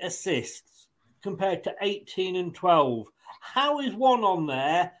 3 assists compared to 18 and 12. How is one on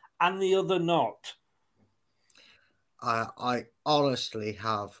there and the other not? I honestly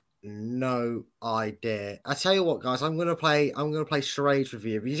have no idea. I tell you what, guys, I'm gonna play charades with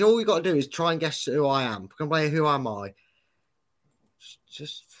you. Because all you got to do is try and guess who I am. I can play Who Am I?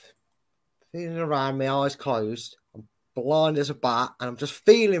 Just feeling around, my eyes closed. I'm blind as a bat, and I'm just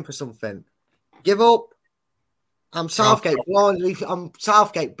feeling for something. Give up. I'm Southgate blindly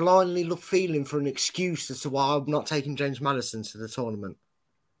feeling for an excuse as to why I'm not taking James Maddison to the tournament.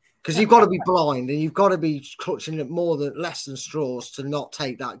 Because you've got to be blind and you've got to be clutching at less than straws to not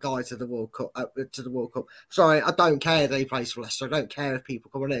take that guy to the World Cup. Sorry, I don't care that he plays for Leicester. I don't care if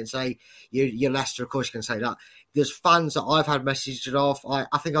people come on in and say you're Leicester. Of course, you can say that. There's fans that I've had messages off. I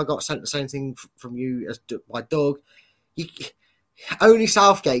think I got sent the same thing from you as by Doug. Only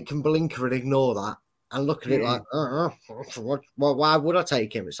Southgate can blinker and ignore that and look at it like, why would I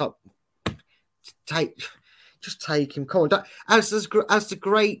take him? It's like just take him. Come on. As the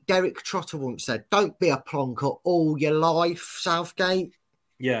great Derek Trotter once said, don't be a plonker all your life, Southgate.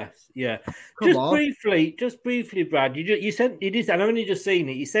 Yes, yeah. Just briefly, Brad. You sent. It is. I've only just seen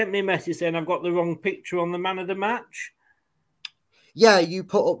it. You sent me a message saying I've got the wrong picture on the man of the match. Yeah, you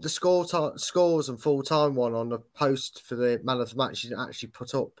put up the scores and full-time one on the post for the man of the match. You didn't actually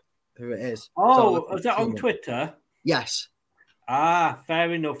put up who it is. Oh, is that on Twitter? Yes.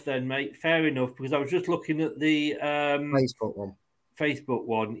 Fair enough then, mate. Fair enough, because I was just looking at the Facebook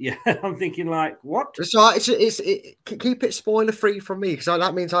one. Yeah, I'm thinking like, what? So keep it spoiler free from me, because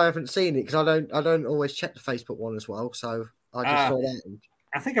that means I haven't seen it, because I don't always check the Facebook one as well. So I just saw that.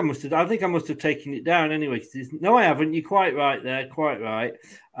 I think I must have taken it down anyway. No, I haven't. You're quite right there. Quite right.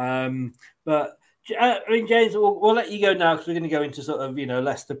 But I mean, James, we'll let you go now because we're going to go into sort of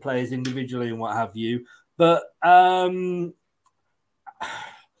Leicester players individually and what have you. But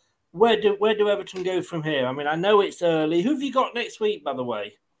where do Everton go from here? I mean, I know it's early. Who have you got next week, by the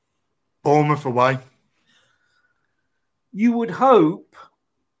way? Bournemouth away. You would hope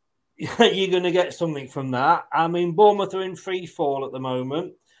you're going to get something from that. I mean, Bournemouth are in free fall at the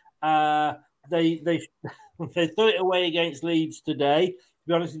moment. They threw it away against Leeds today. To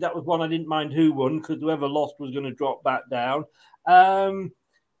be honest, that was one I didn't mind who won, because whoever lost was going to drop back down.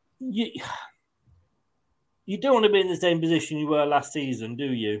 You don't want to be in the same position you were last season,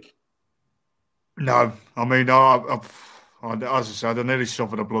 do you? No. I mean, as I said, I nearly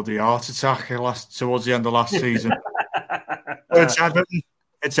suffered a bloody heart attack towards the end of last season.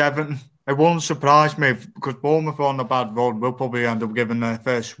 It's Everton. It won't surprise me because Bournemouth are on a bad run. We'll probably end up giving their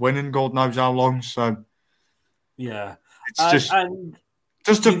first win in God knows how long. So, yeah. It's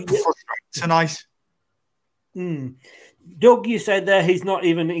just a frustrating tonight. Doug, you said there he's not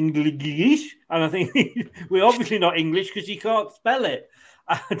even English, and I think we're obviously not English because he can't spell it.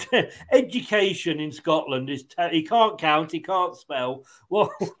 Education in Scotland is he can't count, he can't spell.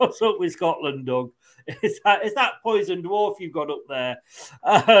 What's up with Scotland, Doug? Is that poison dwarf you've got up there?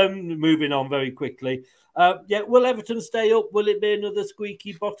 Moving on very quickly. Will Everton stay up? Will it be another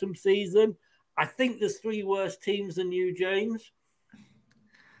squeaky bottom season? I think there's 3 worse teams than you, James.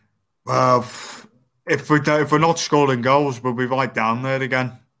 Well, if we're not scoring goals, we'll be right down there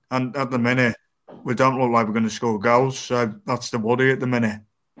again. And at the minute, we don't look like we're going to score goals. So that's the worry at the minute.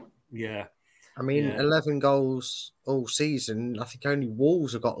 Yeah. I mean, 11 goals all season. I think only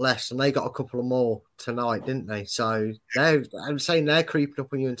Wolves have got less, and they got a couple of more tonight, didn't they? So I'm saying they're creeping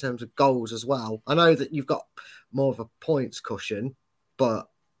up on you in terms of goals as well. I know that you've got more of a points cushion, but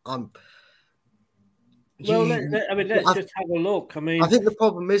let's just have a look. I mean, I think the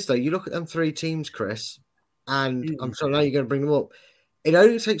problem is, though, you look at them 3 teams, Chris, and I'm sure now you're going to bring them up. It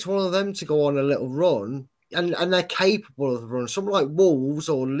only takes one of them to go on a little run, and they're capable of the run. Someone like Wolves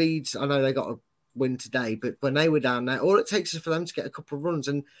or Leeds, I know they got win today, but when they were down there, all it takes is for them to get a couple of runs.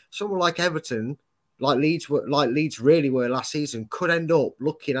 And someone like Everton, like Leeds really were last season, could end up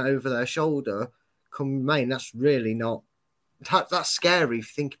looking over their shoulder come May. And that's really not that's scary if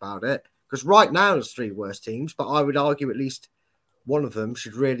you think about it. Because right now there's 3 worst teams, but I would argue at least one of them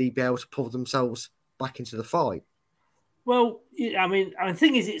should really be able to pull themselves back into the fight. Well, I mean, the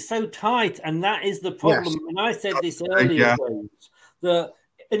thing is, it's so tight, and that is the problem. Yes. And I said this earlier, that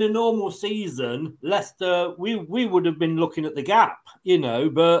in a normal season, Leicester, we would have been looking at the gap,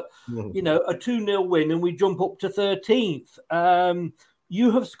 but, a 2-0 win and we jump up to 13th.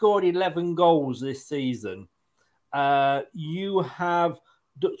 You have scored 11 goals this season. You have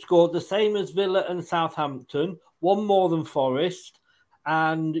scored the same as Villa and Southampton, 1 more than Forest,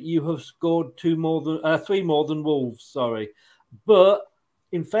 and you have scored 3 more than Wolves. Sorry, but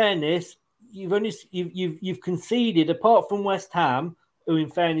in fairness, you've conceded, apart from West Ham, who in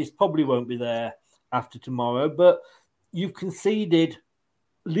fairness probably won't be there after tomorrow, but you've conceded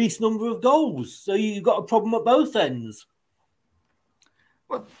least number of goals, so you've got a problem at both ends.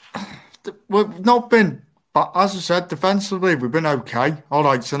 Well, we've not been, but as I said, defensively we've been okay. All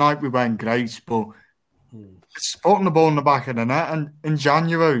right, tonight we went great, but it's putting the ball in the back of the net. And in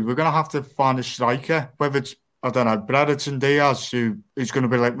January, we're going to have to find a striker, whether it's, I don't know, Brereton Diaz, who's going to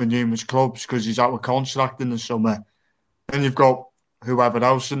be like with numerous clubs because he's out of contract in the summer. Then you've got whoever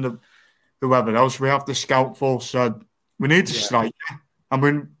else we have to scout for. So we need a striker, and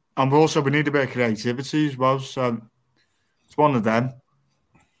we need a bit of creativity as well. So it's one of them.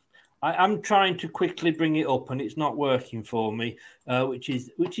 I'm trying to quickly bring it up, and it's not working for me, which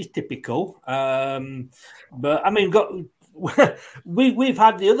is typical. But I mean, we've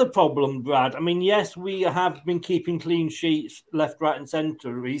had the other problem, Brad. I mean, yes, we have been keeping clean sheets left, right, and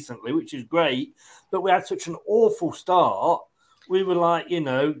centre recently, which is great. But we had such an awful start. We were like,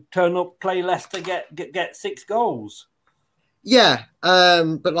 turn up, play Leicester, get 6 goals. Yeah,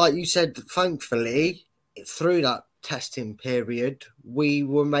 but like you said, thankfully, through that testing period, we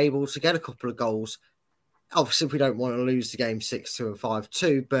were able to get a couple of goals. Obviously, we don't want to lose the game 6-2 and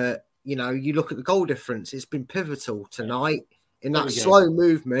 5-2, but you look at the goal difference, it's been pivotal tonight in that slow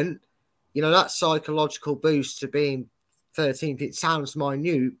movement. That psychological boost to being 13th, it sounds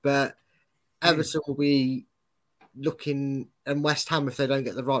minute, but Everton will be looking, and West Ham, if they don't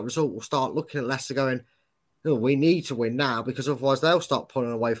get the right result, will start looking at Leicester going, oh, we need to win now, because otherwise they'll start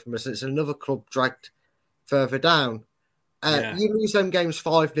pulling away from us. It's another club dragged further down. You lose them games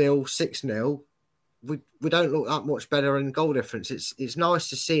 5-0, 6-0. We don't look that much better in goal difference. It's nice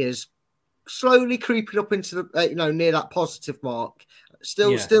to see us slowly creeping up into the near that positive mark.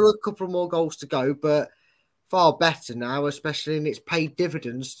 Still a couple more goals to go, but far better now, especially, and it's paid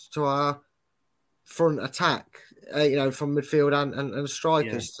dividends to our front attack. From midfield and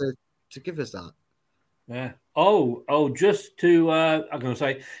strikers to give us that. Yeah. Oh, just to, I'm going to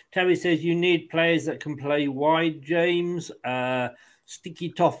say, Terry says you need players that can play wide, James.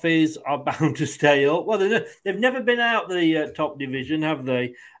 Sticky Toffees are bound to stay up. Well, they've never been out the top division, have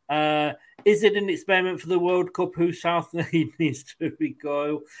they? Is it an experiment for the World Cup? Who South needs to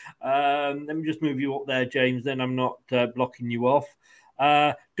recoil? Let me just move you up there, James, then I'm not blocking you off.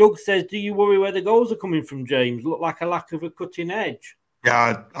 Doug says, do you worry where the goals are coming from, James? Look like a lack of a cutting edge.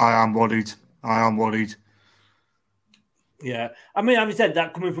 Yeah, I am worried. Yeah. I mean, having said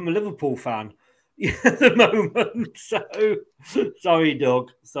that, coming from a Liverpool fan at the moment. So, sorry,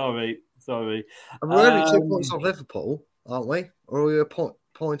 Doug. Sorry. And we're only 2 points off Liverpool, aren't we? Or are we a point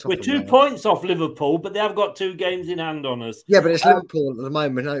off? We're 2 points off Liverpool, but they have got 2 games in hand on us. Yeah, but it's Liverpool at the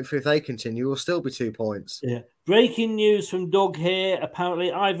moment. Hopefully, if they continue, we'll still be 2 points. Yeah. Breaking news from Doug here.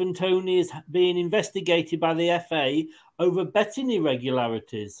 Apparently, Ivan Toney is being investigated by the FA over betting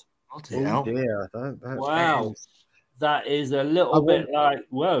irregularities. Oh dear. Wow. That is a little bit like,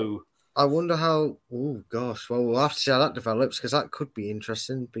 whoa. I wonder how... Oh, gosh. Well, we'll have to see how that develops, because that could be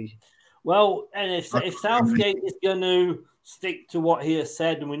interesting. Well, and if Southgate is going to stick to what he has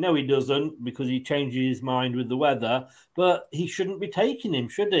said, and we know he doesn't because he changes his mind with the weather, but he shouldn't be taking him,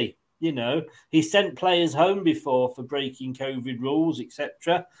 should he? He sent players home before for breaking COVID rules,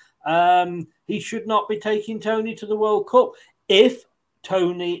 etc. He should not be taking Toney to the World Cup if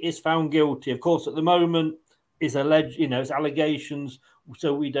Toney is found guilty. Of course, at the moment, it's allegations,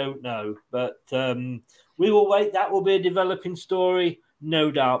 so we don't know. But we will wait. That will be a developing story, no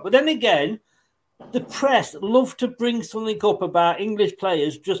doubt. But then again, the press love to bring something up about English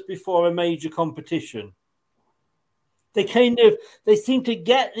players just before a major competition. They seem to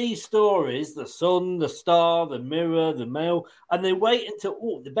get these stories, the Sun, the Star, the Mirror, the Mail, and they wait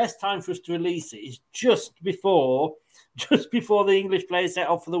until, the best time for us to release it is just before the English players set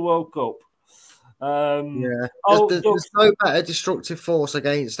off for the World Cup. There's no better destructive force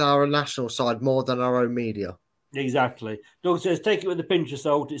against our national side more than our own media. Exactly. Doug says, take it with a pinch of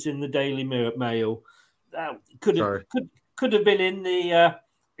salt. It's in the Daily Mail. Could have been in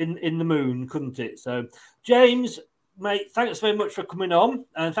the Moon, couldn't it? So, James, mate, thanks very much for coming on,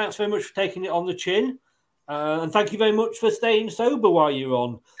 and thanks very much for taking it on the chin. And thank you very much for staying sober while you're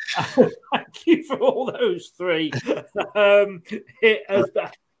on. Thank you for all those three.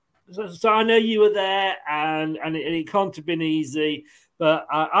 So I know you were there, and it can't have been easy, but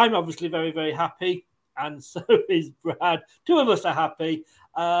I'm obviously very, very happy, and so is Brad. Two of us are happy.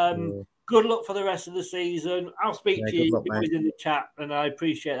 Good luck for the rest of the season. I'll speak to you in the chat, and I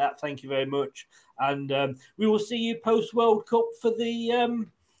appreciate that. Thank you very much. And we will see you post World Cup for the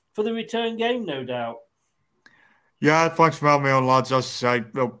return game, no doubt. Yeah, thanks for having me on, lads. As I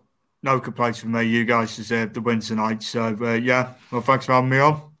say, no complaints from me. You guys deserve the win tonight. So, thanks for having me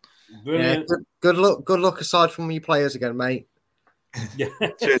on. Brilliant. Yeah, good luck aside from your players again, mate. Yeah.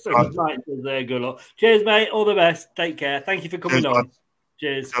 Cheers, good luck. Cheers, mate. All the best. Take care. Thank you for coming on. Man.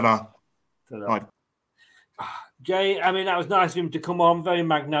 Cheers. Ta-da. Bye. Jay, I mean, that was nice of him to come on. Very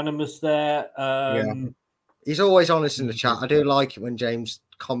magnanimous there. He's always honest in the chat. I do like it when James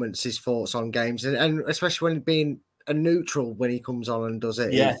comments his thoughts on games, and especially when being a neutral when he comes on and does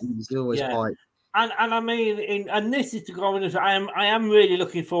it. Yeah. He's always quite. And I mean, and this is to go on. I am really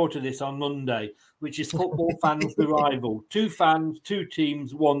looking forward to this on Monday, which is Football Fans the Rival. 2 fans, 2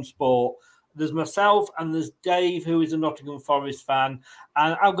 teams, 1 sport. There's myself and there's Dave, who is a Nottingham Forest fan,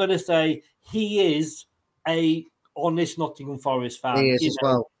 and I'm going to say he is a honest Nottingham Forest fan. He is as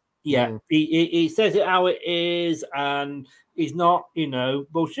well. Yeah, he says it how it is, and he's not,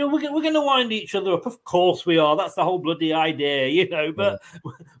 bullshit. We're going to wind each other up. Of course we are. That's the whole bloody idea, but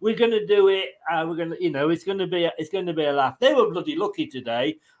we're going to do it. We're going to, it's going to be a laugh. They were bloody lucky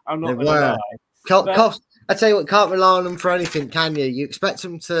today. I'm not going to lie. I tell you what, can't rely on them for anything, can you? You expect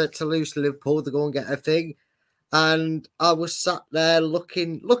them to lose to Liverpool, to go and get a thing. And I was sat there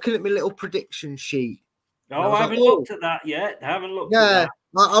looking at my little prediction sheet. Oh, I haven't looked at that yet. I haven't looked at that.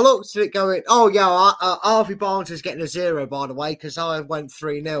 I looked at it going, Harvey Barnes is getting a 0, by the way, because I went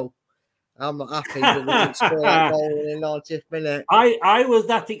 3-0. I'm not happy that we didn't score that goal in the 90th minute. I was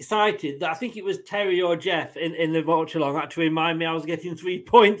that excited that I think it was Terry or Jeff in the watch along had to remind me I was getting 3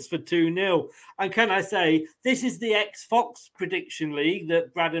 points for 2-0. And can I say, this is the X-Fox prediction league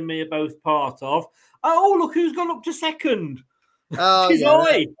that Brad and me are both part of. Oh, look who's gone up to second. Oh,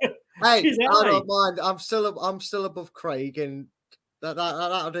 Hey, I don't mind. I'm still above Craig, and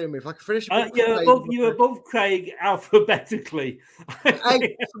that'll do me. If I can finish, you're above Craig alphabetically.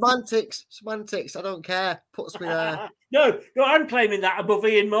 Hey, semantics. I don't care. Puts me there. No, I'm claiming that above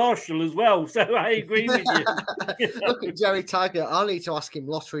Ian Marshall as well. So I agree with you. Look at Jerry Taggart. I'll need to ask him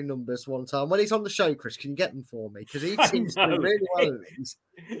lottery numbers one time when he's on the show. Chris, can you get them for me? Because he seems to do really well at these.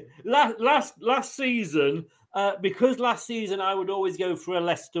 Last season, because last season I would always go for a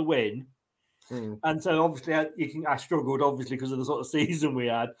Leicester win. And so obviously I struggled obviously because of the sort of season we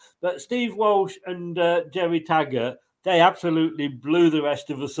had. But Steve Walsh and Jerry Taggart, they absolutely blew the rest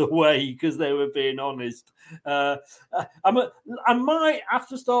of us away because they were being honest. I might have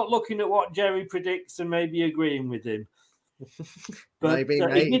to start looking at what Jerry predicts and maybe agreeing with him. But maybe,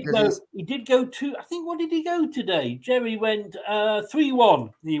 he did go to, I think, what did he go today? Jerry went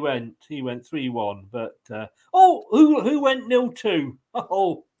 3-1. He went 3-1. But who went 0-2?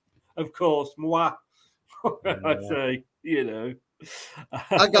 Oh, of course, moi. I say,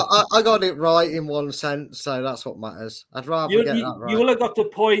 I got it right in one sense, so that's what matters. I'd rather get that right. You will have got a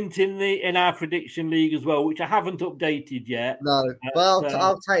point in our prediction league as well, which I haven't updated yet. No, well,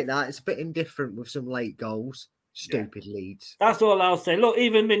 I'll take that. It's a bit indifferent with some late goals. Stupid leads. That's all I'll say. Look,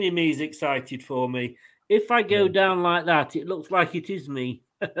 even Mini-Me's excited for me. If I go down like that, it looks like it is me.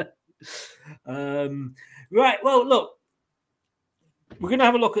 Right, well, look. We're going to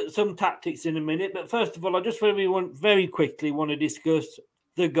have a look at some tactics in a minute, but first of all, I just very quickly want to discuss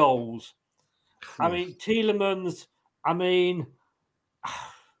the goals. I mean, Tielemans. I mean,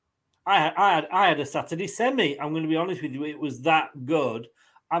 I had a Saturday semi. I'm going to be honest with you; it was that good.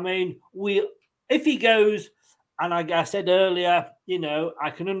 I mean, if he goes, and I said earlier, I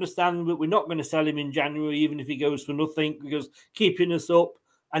can understand that we're not going to sell him in January, even if he goes for nothing, because keeping us up,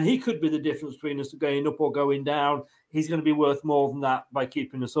 and he could be the difference between us going up or going down. He's going to be worth more than that by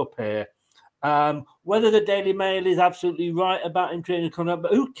keeping us up here. Whether the Daily Mail is absolutely right about him training coming up,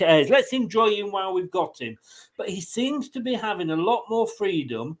 but who cares? Let's enjoy him while we've got him. But he seems to be having a lot more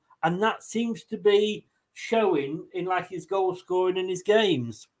freedom, and that seems to be showing in like his goal scoring in his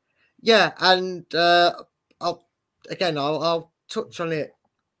games. Yeah, and I'll touch on it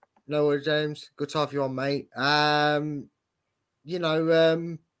No worries, James. Good to have you on, mate. I'll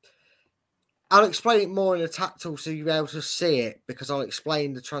explain it more in the tactile so you'll be able to see it, because I'll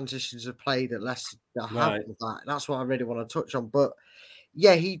explain the transitions of play that Leicester have with that. That's what I really want to touch on. But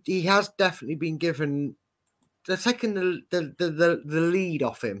yeah, he has definitely been given. They're taking the lead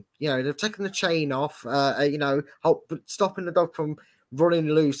off him. They've taken the chain off. Stopping the dog from running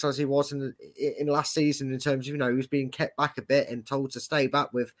loose as he was in last season, in terms of, he was being kept back a bit and told to stay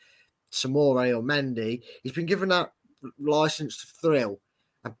back with Samore or Mendy. He's been given that license to thrill,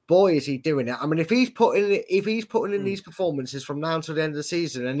 and boy is he doing it. I mean, if he's putting in these performances from now until the end of the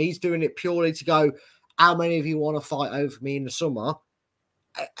season, and he's doing it purely to go, how many of you want to fight over me in the summer?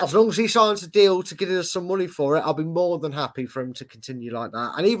 As long as he signs a deal to get us some money for it, I'll be more than happy for him to continue like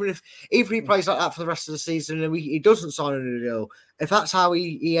that. And even if he plays like that for the rest of the season and he doesn't sign a new deal, if that's how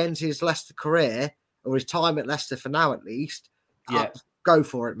he ends his Leicester career, or his time at Leicester for now at least, go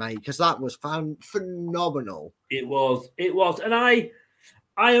for it, mate, because that was phenomenal. It was. And I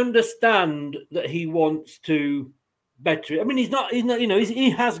understand that he wants to better it. I mean, he's not, he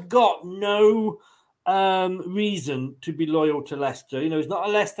has got no reason to be loyal to Leicester. He's not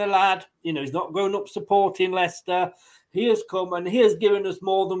a Leicester lad. He's not grown up supporting Leicester. He has come and he has given us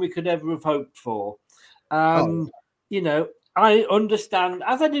more than we could ever have hoped for. I understand,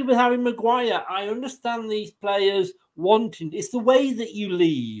 as I did with Harry Maguire, I understand these players wanting, it's the way that you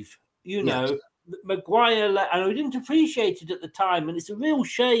leave, Yes. Maguire, and we didn't appreciate it at the time, and it's a real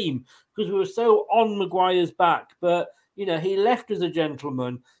shame because we were so on Maguire's back, but he left as a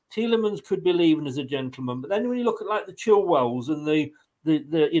gentleman. Tielemans could be leaving as a gentleman, but then when you look at like the Chilwells and the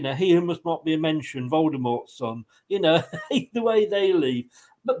he who must not be mentioned, Voldemort's son, the way they leave.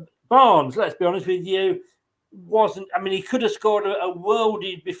 But Barnes, let's be honest with you, wasn't. I mean, he could have scored a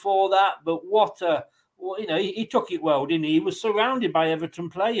worldie before that, but he took it well, didn't he? He was surrounded by Everton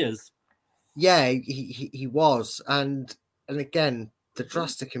players. Yeah, he was, and again, the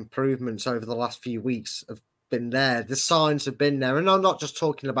drastic improvements over the last few weeks have been there. The signs have been there, and I'm not just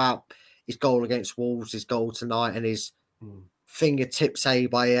talking about his goal against Wolves, his goal tonight, and his fingertip save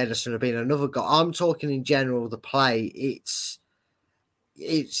by Ederson have been another goal. I'm talking in general the play.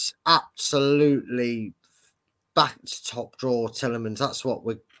 It's absolutely back to top drawer Tielemans. That's what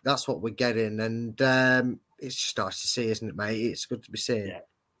we're getting, and it's just nice to see, isn't it, mate? It's good to be seeing. Yeah.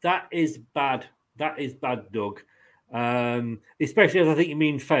 That is bad. That is bad, Doug. Especially as I think you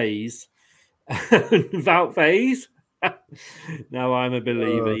mean Faze. Without Faze? No, I'm a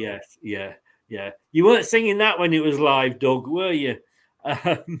believer. Yes. Yeah. You weren't singing that when it was live, Doug, were you?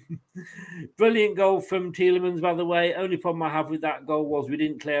 Brilliant goal from Tielemans, by the way. Only problem I have with that goal was we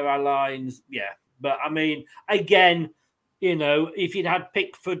didn't clear our lines. Yeah. But, I mean, again, if you'd had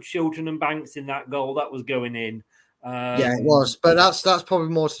Pickford, Shilton and Banks in that goal, that was going in. Yeah, it was, but that's probably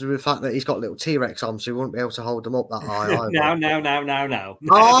more to do with the fact that he's got little T-Rex arms, so he wouldn't be able to hold them up that high. No.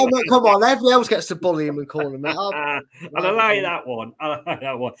 Oh, come on! Everybody else gets to bully him and call him that. And I like that one.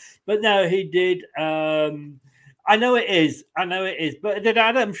 But no, he did. I know it is, but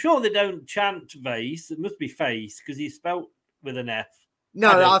I'm sure they don't chant Face. It must be Face because he's spelt with an F. No,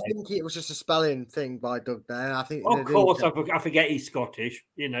 I think it was just a spelling thing by Doug there. I think, of course, I forget he's Scottish.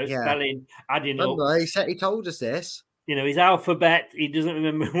 Spelling, adding up. He said he told us this. His alphabet. He doesn't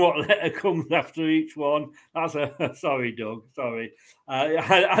remember what letter comes after each one. That's sorry, Doug. Sorry.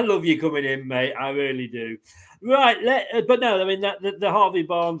 I love you coming in, mate. I really do. Right, but no, I mean the Harvey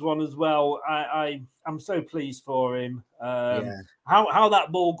Barnes one as well. I'm so pleased for him. How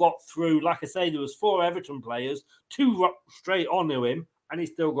that ball got through. Like I say, there was 4 Everton players, 2 straight onto him. And he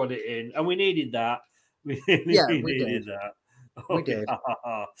still got it in, and we needed that. We needed that. We did.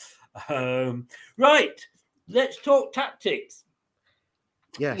 Right, let's talk tactics.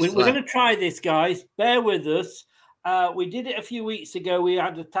 Yes, we're going to try this, guys. Bear with us. We did it a few weeks ago. We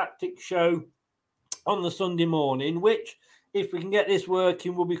had a tactics show on the Sunday morning, which, if we can get this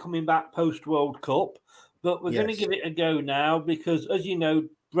working, we'll be coming back post-World Cup. But we're going to give it a go now because, as you know,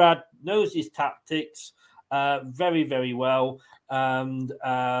 Brad knows his tactics very, very well. And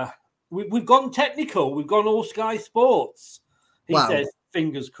we've gone technical. We've gone all Sky Sports. He says,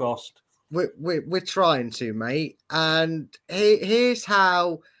 fingers crossed. We're trying to, mate. And here's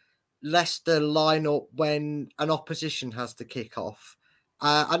how Leicester line up when an opposition has to kick off.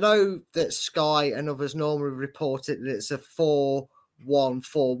 I know that Sky and others normally report it that it's a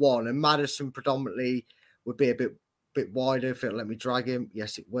 4-1-4-1, and Maddison predominantly would be a bit wider. If it'll let me drag him,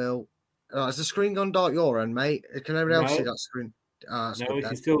 yes, it will. Has the screen gone dark your end, mate? Can everybody else see that screen? No, we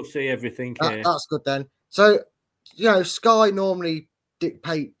can still see everything here. That's good then. So, Sky normally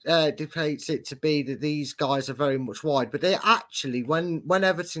dictates it to be that these guys are very much wide. But they actually, when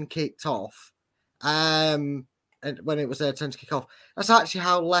Everton kicked off, and when it was their turn to kick off, that's actually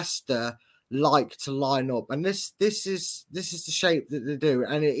how Leicester like to line up. And this is the shape that they do,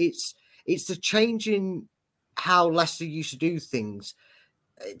 and it's the change in how Leicester used to do things.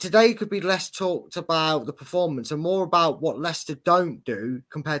 Today could be less talked about the performance and more about what Leicester don't do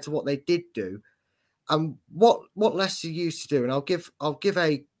compared to what they did do. And what Leicester used to do, and I'll give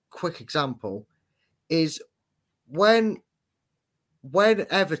a quick example, is when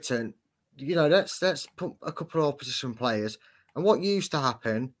Everton, let's put a couple of opposition players, and what used to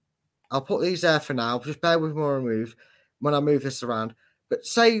happen, I'll put these there for now, just bear with me when I move this around. But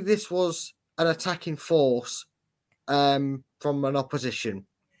say this was an attacking force from an opposition,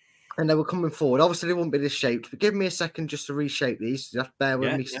 and they were coming forward. Obviously, they wouldn't be this shaped, but give me a second just to reshape these. You have to bear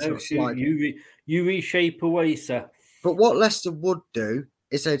with me. You reshape away, sir. But what Leicester would do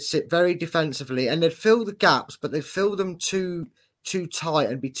is they'd sit very defensively and they'd fill the gaps, but they'd fill them too tight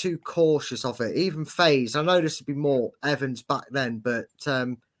and be too cautious of it. Even Faze, I know this would be more Evans back then, but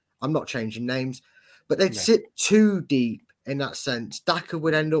I'm not changing names. But they'd sit too deep in that sense. Daka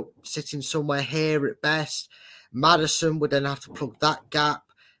would end up sitting somewhere here at best. Maddison would then have to plug that gap.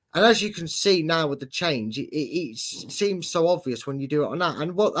 And as you can see now with the change, it seems so obvious when you do it on that.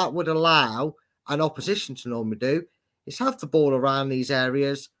 And what that would allow an opposition to normally do is have the ball around these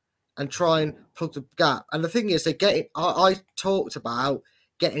areas and try and plug the gap. And the thing is, they get it. I talked about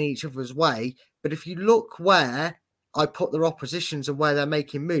getting each other's way, but if you look where I put their oppositions and where they're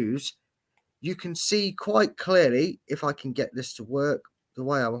making moves, you can see quite clearly, if I can get this to work the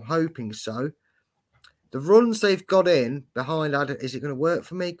way I'm hoping so, the runs they've got in behind, is it going to work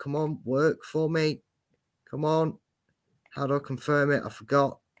for me? Come on, work for me. Come on. How do I confirm it? I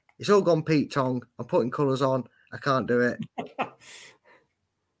forgot. It's all gone Pete Tong. I'm putting colours on. I can't do it.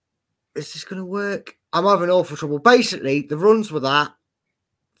 Is this going to work? I'm having awful trouble. Basically, the runs were that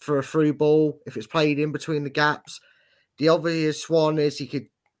for a through ball, if it's played in between the gaps. The obvious one is he could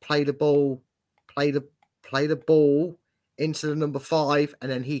play the ball into the number 5,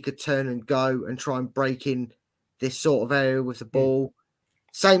 and then he could turn and go and try and break in this sort of area with the ball.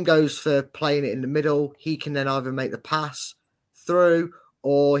 Same goes for playing it in the middle. He can then either make the pass through,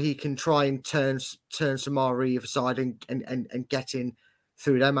 or he can try and turn Samari either side and get in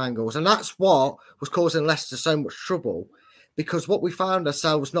through them angles. And that's what was causing Leicester so much trouble, because what we found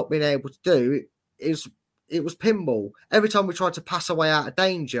ourselves not being able to do is it was pinball. Every time we tried to pass a way out of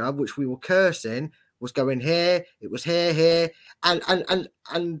danger, which we were cursing, was going here, it was here, and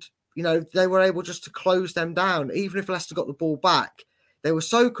they were able just to close them down. Even if Leicester got the ball back, they were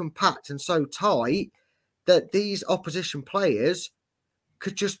so compact and so tight that these opposition players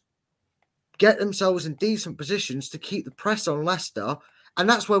could just get themselves in decent positions to keep the press on Leicester, and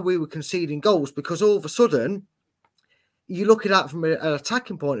that's where we were conceding goals, because all of a sudden, you look at that from an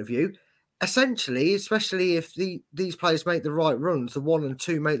attacking point of view, essentially, especially if these players make the right runs, the 1 and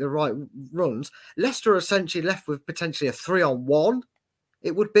 2 make the right runs, Leicester are essentially left with potentially a 3-on-1.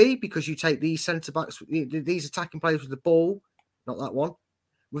 It would be, because you take these centre-backs, these attacking players with the ball, not that one,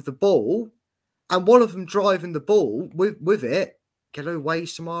 with the ball, and one of them driving the ball with it, get away,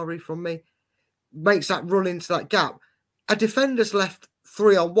 Samari, from me, makes that run into that gap. A defender's left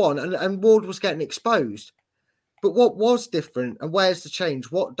 3-on-1, and Ward was getting exposed. But what was different, and where's the change?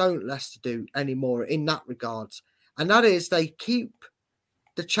 What don't Leicester do anymore in that regards? And that is they keep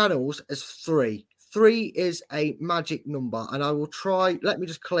the channels as 3. 3 is a magic number. And I will try, let me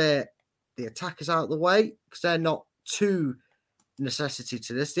just clear the attackers out of the way, because they're not too necessity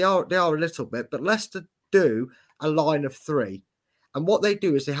to this. They are a little bit, but Leicester do a line of 3. And what they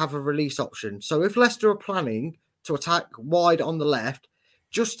do is they have a release option. So if Leicester are planning to attack wide on the left,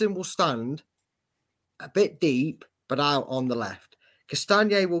 Justin will stand a bit deep, but out on the left.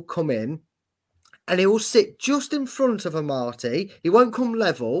 Castagne will come in and he will sit just in front of Amati. He won't come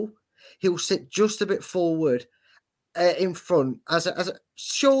level. He'll sit just a bit forward in front as a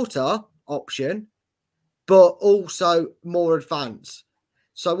shorter option, but also more advanced.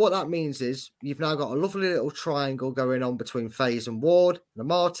 So what that means is you've now got a lovely little triangle going on between Faze and Ward and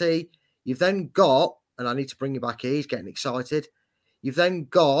Amati. You've then got, and I need to bring you back here, he's getting excited. You've then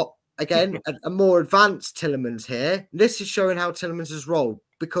got, again, a more advanced Tielemans here. This is showing how Tielemans has rolled,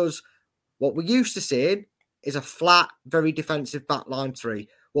 because what we're used to seeing is a flat, very defensive backline 3.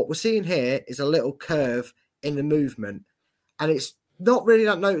 What we're seeing here is a little curve in the movement, and it's not really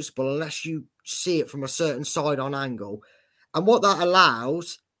that noticeable unless you see it from a certain side-on angle. And what that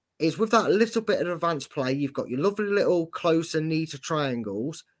allows is, with that little bit of advanced play, you've got your lovely little closer, neater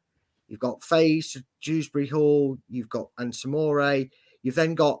triangles. You've got Faze, Dewsbury Hall, you've got and Samore. You've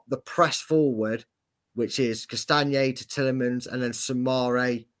then got the press forward, which is Castagne to Tielemans, and then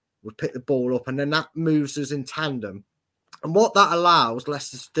Samare would pick the ball up, and then that moves us in tandem. And what that allows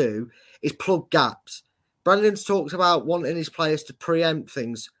Leicester to do is plug gaps. Brendan's talked about wanting his players to preempt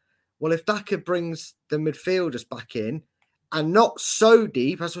things. Well, if Daka brings the midfielders back in, and not so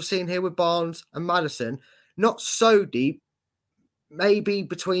deep, as we're seeing here with Barnes and Maddison, not so deep, maybe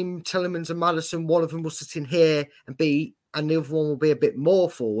between Tielemans and Maddison, one of them will sit in here and the other one will be a bit more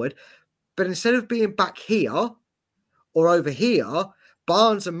forward. But instead of being back here or over here,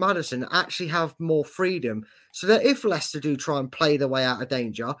 Barnes and Maddison actually have more freedom. So that if Leicester do try and play their way out of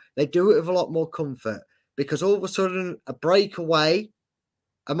danger, they do it with a lot more comfort. Because all of a sudden, a breakaway,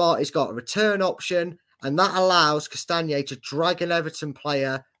 Amarty's got a return option, and that allows Castagne to drag an Everton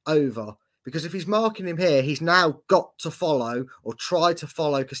player over. Because if he's marking him here, he's now got to follow or try to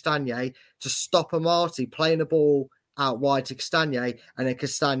follow Castagne to stop Amarty playing the ball out wide to Castagne, and then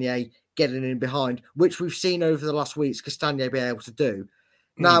Castagne getting in behind, which we've seen over the last weeks Castagne be able to do.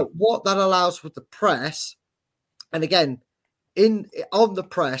 Now, what that allows with the press, and again, on the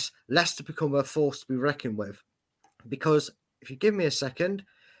press, Leicester become a force to be reckoned with. Because if you give me a second,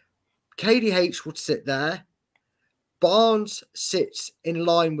 KDH would sit there. Barnes sits in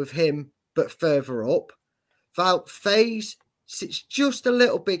line with him, but further up. Faze sits just a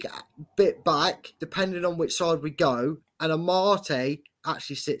little bit back, depending on which side we go. And Amartey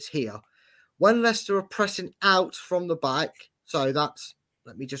actually sits here. When Leicester are pressing out from the back, so that's,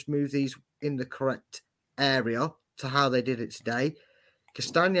 let me just move these in the correct area to how they did it today.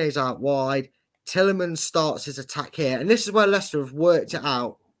 Castagne's out wide. Tielemans starts his attack here. And this is where Leicester have worked it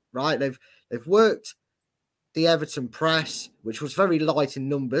out, right? They've worked the Everton press, which was very light in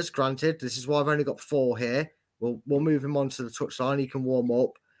numbers, granted. This is why I've only got 4 here. We'll move him on to the touchline. He can warm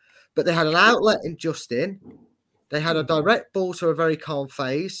up. But they had an outlet in Justin. They had a direct ball to a very calm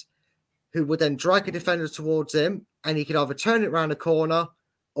Faze, who would then drag a defender towards him, and he could either turn it around a corner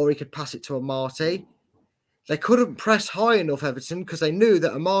or he could pass it to Amarty. They couldn't press high enough, Everton, because they knew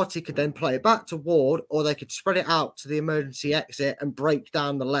that Amarty could then play it back to Ward, or they could spread it out to the emergency exit and break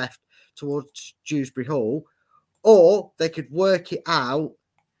down the left towards Dewsbury Hall, or they could work it out,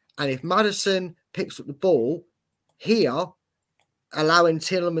 and if Maddison picks up the ball here, allowing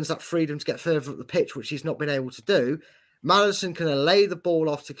Tielemans that freedom to get further up the pitch, which he's not been able to do, Maddison can lay the ball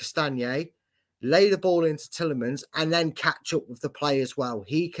off to Castagne, lay the ball into Tielemans, and then catch up with the play as well.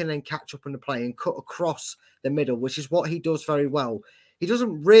 He can then catch up on the play and cut across the middle, which is what he does very well. He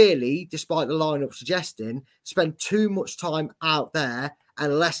doesn't really, despite the lineup suggesting, spend too much time out there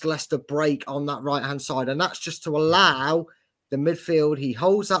unless Leicester break on that right-hand side. And that's just to allow the midfield, he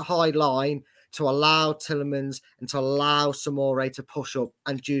holds that high line to allow Tielemans and to allow Samore to push up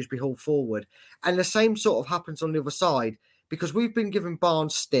and Dewsbury Hall forward. And the same sort of happens on the other side, because we've been given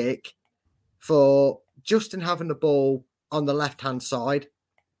Barnes stick for Justin having the ball on the left-hand side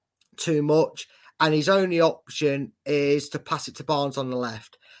too much, and his only option is to pass it to Barnes on the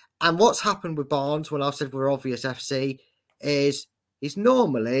left. And what's happened with Barnes, when I've said we're obvious FC, is he's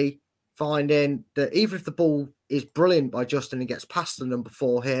normally finding that even if the ball is brilliant by Justin and gets past the number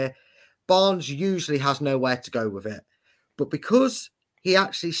 4 here, Barnes usually has nowhere to go with it. But because he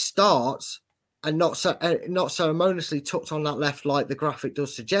actually starts and not ceremoniously tucked on that left like the graphic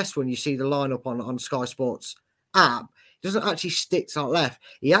does suggest when you see the lineup on Sky Sports app, he doesn't actually stick to that left.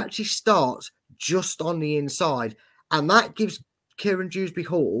 He actually starts just on the inside. And that gives Kieran Dewsbury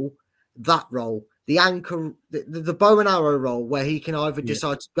Hall that role, the anchor, the bow and arrow role, where he can either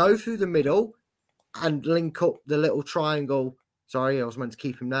decide to go through the middle and link up the little triangle. Sorry, I was meant to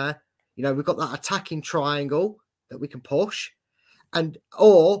keep him there. You know, we've got that attacking triangle that we can push,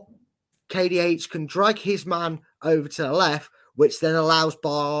 or KDH can drag his man over to the left, which then allows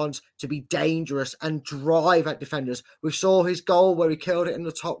Barnes to be dangerous and drive at defenders. We saw his goal where he killed it in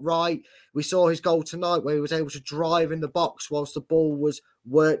the top right. We saw his goal tonight where he was able to drive in the box whilst the ball was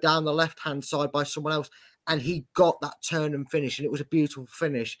worked down the left-hand side by someone else, and he got that turn and finish, and it was a beautiful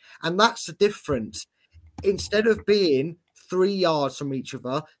finish. And that's the difference. Instead of being 3 yards from each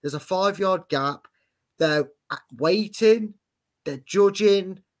other, there's a 5-yard gap. They're waiting, they're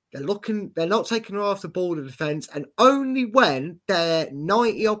judging, they're looking, they're not taking off the ball to defence, and only when they're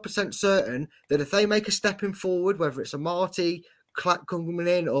 90% certain that if they make a step in forward, whether it's Amarty coming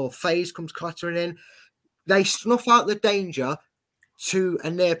in or Faze comes clattering in, they snuff out the danger to a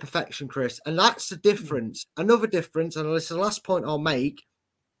near perfection, Chris. And that's the difference. Another difference, and this is the last point I'll make,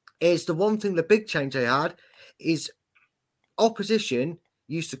 is the one thing, the big change they had is opposition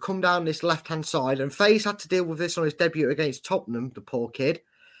used to come down this left-hand side, and Faze had to deal with this on his debut against Tottenham, the poor kid.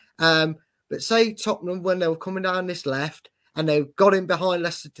 But say Tottenham, when they were coming down this left, and they got in behind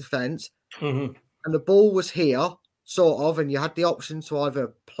Leicester's defence, Mm-hmm. and the ball was here, sort of, and you had the option to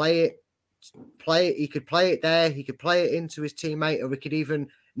either play it. He could play it there. He could play it into his teammate, or he could even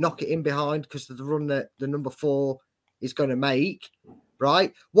knock it in behind because of the run that the number 4 is going to make.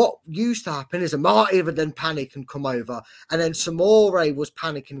 Right? What used to happen is Amati would then panic and come over, and then Samore was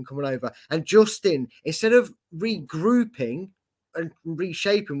panicking and coming over, and Justin, instead of regrouping and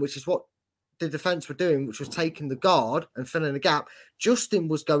reshaping, which is what the defence were doing, which was taking the guard and filling the gap, Justin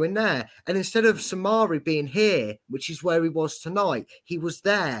was going there. And instead of Samari being here, which is where he was tonight, he was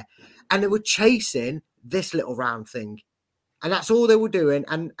there. And they were chasing this little round thing. And that's all they were doing.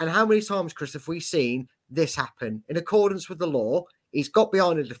 And how many times, Chris, have we seen this happen? In accordance with the law, he's got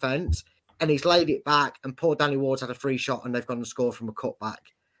behind the defence and he's laid it back, and poor Danny Ward's had a free shot and they've gone and scored from a cutback.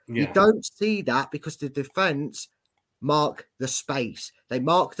 Yeah. You don't see that because the defence mark the space. They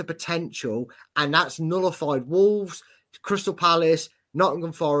mark the potential, and that's nullified Wolves, Crystal Palace,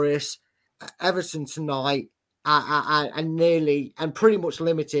 Nottingham Forest, Everton tonight, and pretty much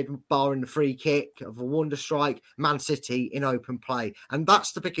limited, barring the free kick of a wonder strike, Man City in open play. And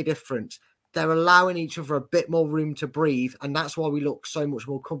that's the bigger difference. They're allowing each other a bit more room to breathe, and that's why we look so much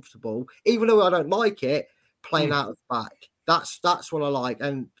more comfortable, even though I don't like it, playing out of the back. That's what I like.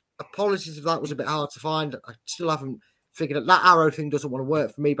 And apologies if that was a bit hard to find. I still haven't figured out. That arrow thing doesn't want to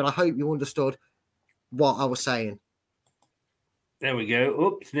work for me, but I hope you understood what I was saying. There we go.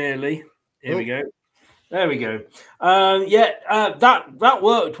 Oops, nearly. Here we go. There we go. That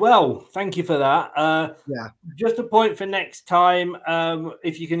worked well. Thank you for that. Just a point for next time.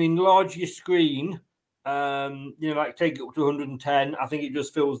 If you can enlarge your screen, like take it up to 110. I think it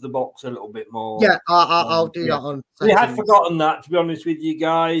just fills the box a little bit more. Yeah, I'll do that on. We had forgotten that, to be honest with you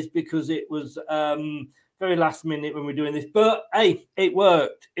guys, because it was very last minute when we're doing this. But hey, it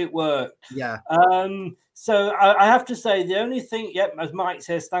worked. It worked. Yeah. So I have to say, the only thing, as Mike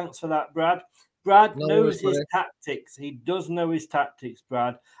says, thanks for that, Brad. Brad knows his tactics. He does know his tactics,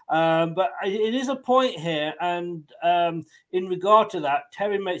 Brad. But it is a point here. And in regard to that,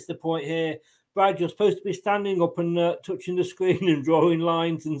 Terry makes the point here. Brad, you're supposed to be standing up and touching the screen and drawing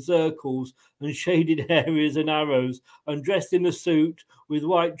lines and circles and shaded areas and arrows, and dressed in a suit with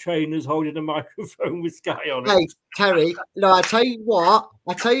white trainers holding a microphone with Sky on it. Hey, Terry, no, I tell you what,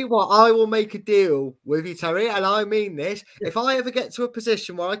 I will make a deal with you, Terry, and I mean this. If I ever get to a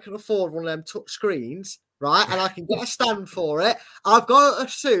position where I can afford one of them touch screens, right, and I can get a stand for it, I've got a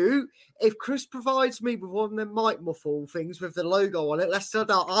suit. If Chris provides me with one of them mic muffle things with the logo on it,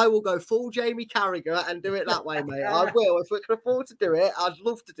 I will go full Jamie Carragher and do it that way, mate. I will. If we can afford to do it, I'd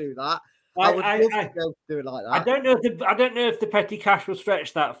love to do that. I would love to be able to do it like that. I don't know if the petty cash will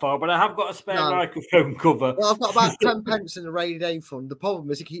stretch that far, but I have got a spare microphone cover. Well, I've got about 10 pence in the rainy day fund. The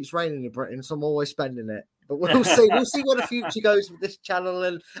problem is it keeps raining in Britain, so I'm always spending it. But we'll see. We'll see where the future goes with this channel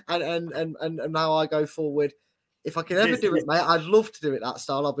and how I go forward. If I can ever do it, mate, I'd love to do it that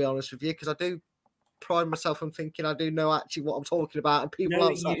style, I'll be honest with you, because I do pride myself on thinking I do know actually what I'm talking about, and people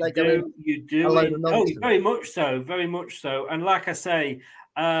outside there going, you do. Very much so. And like I say,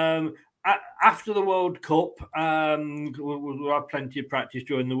 after the World Cup, we'll have plenty of practice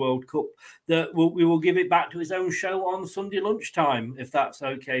during the World Cup, that we will give it back to its own show on Sunday lunchtime, if that's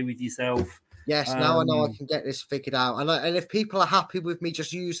okay with yourself. Yes, now I know I can get this figured out. And if people are happy with me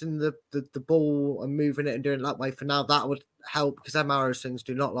just using the ball and moving it and doing it that way for now, that would help, because them arrow things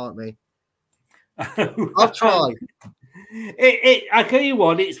do not like me. I'll try. I tell you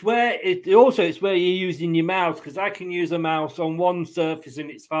what, it's where you're using your mouse, because I can use a mouse on one surface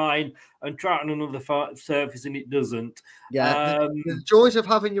and it's fine, and try it on another surface and it doesn't. Yeah, the joys of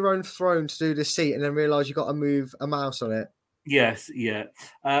having your own throne to do the seat and then realise you've got to move a mouse on it. Yes, yeah.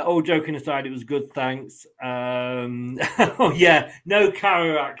 All joking aside, it was good, thanks. Oh yeah, no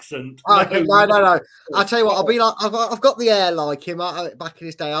Carrow accent. No. I'll tell you what, I'll be like, I've got the air like him back in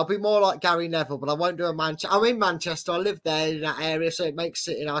his day. I'll be more like Gary Neville, but I won't do a Manchester. I'm in Manchester. I live there in that area, so it makes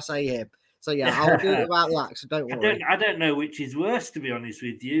it. I say him. So yeah, I'll do it without the accent. Don't worry. I don't know which is worse, to be honest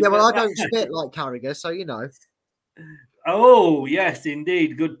with you. Yeah, well, I don't spit like Carragher, so you know. Oh, yes,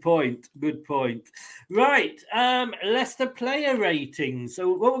 indeed. Good point. Right. Leicester player ratings. So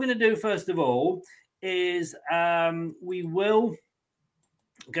what we're going to do, first of all, is we will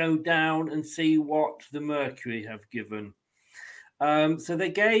go down and see what the Mercury have given. So they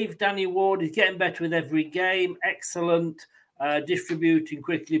gave Danny Ward, he's getting better with every game. Excellent. Distributing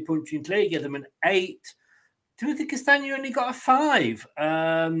quickly, punching clear. Give them an 8. Timothy Castagna only got a 5.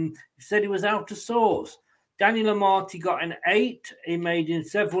 He said he was out of sorts. Daniel Amati got an 8. He made in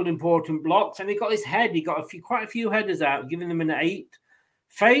several important blocks, and he got his head. He got quite a few headers out, giving them an 8.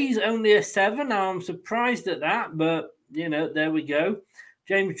 Faye's only a 7. Now I'm surprised at that, but there we go.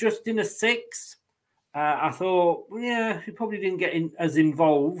 James Justin a 6. I thought, he probably didn't get as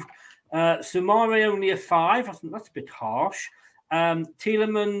involved. Sumare only a 5. I think that's a bit harsh.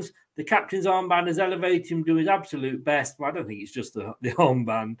 Tielemans, the captain's armband has elevated him to his absolute best. Well, I don't think it's just the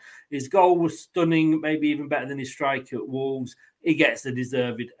armband. His goal was stunning, maybe even better than his strike at Wolves. He gets the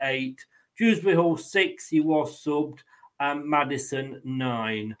deserved 8. Dewsbury Hall 6, he was subbed. And Maddison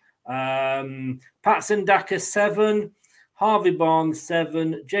 9. Patson Daka 7. Harvey Barnes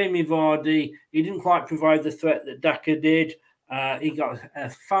 7. Jamie Vardy, he didn't quite provide the threat that Daka did. He got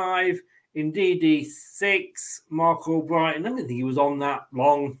a 5. Ndidi 6. Mark O'Brien, I don't think he was on that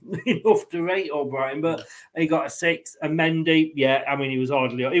long enough to rate O'Brien, but he got a 6. And Mendy, he was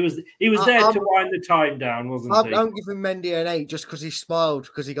hardly. He was there to wind the time down, wasn't he? I'm giving Mendy an 8 just because he smiled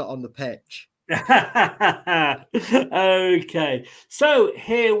because he got on the pitch. Okay, so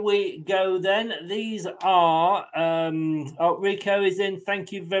here we go then. These are Rico is in.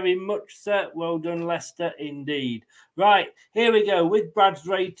 Thank you very much, sir. Well done, Leicester, indeed. Right, here we go with Brad's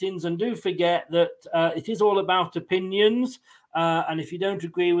ratings, and do forget that it is all about opinions, and if you don't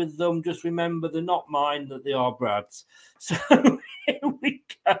agree with them, just remember they're not mine, that they are Brad's. So here we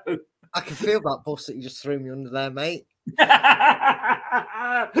go. I can feel that bus that you just threw me under there, mate.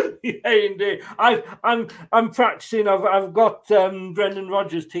 Yeah, indeed. I'm practicing. I've got Brendan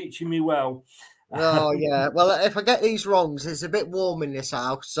Rodgers teaching me well. Oh yeah. Well, if I get these wrong, it's a bit warm in this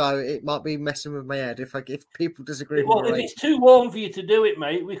house, so it might be messing with my head. If people disagree. Well, if it's too warm for you to do it,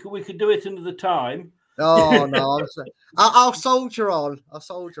 mate, we could do it another time. Oh no, I'll soldier on.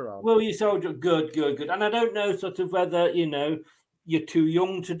 Well, you soldier. Good. And I don't know sort of whether you're too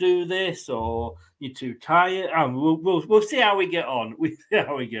young to do this or you're too tired. We'll see how we get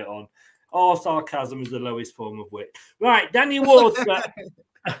on. All sarcasm is the lowest form of wit. Right, Danny Water,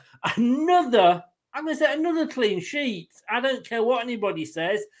 another clean sheet. I don't care what anybody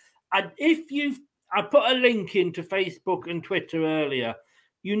says. I put a link into Facebook and Twitter earlier.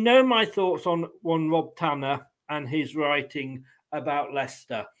 You know my thoughts on Rob Tanner and his writing about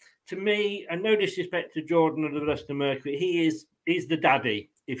Leicester. To me, and no disrespect to Jordan of the Leicester Mercury, he's the daddy,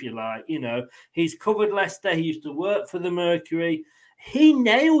 if you like. He's covered Leicester. He used to work for the Mercury. He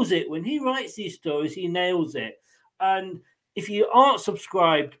nails it when he writes these stories. He nails it. And if you aren't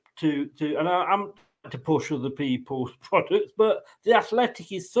subscribed to, and I'm to push other people's products, but The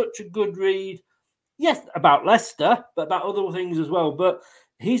Athletic is such a good read. Yes, about Leicester, but about other things as well. But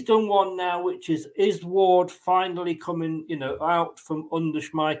he's done one now, which is Ward finally coming, out from under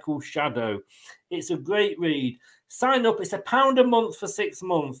Schmeichel's shadow. It's a great read. Sign up. It's £1 a month for 6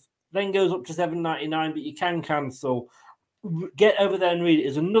 months. Then goes up to $7.99, but you can cancel. Get over there and read it.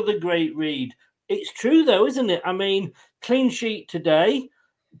 It's another great read. It's true, though, isn't it? I mean, clean sheet today,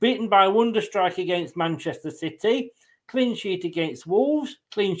 beaten by a wonder strike against Manchester City, clean sheet against Wolves,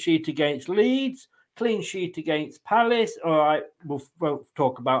 clean sheet against Leeds, clean sheet against Palace. All right, we'll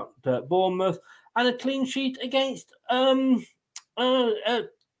talk about Bournemouth, and a clean sheet against who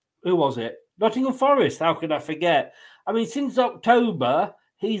was it? Nottingham Forest. How could I forget? I mean, since October,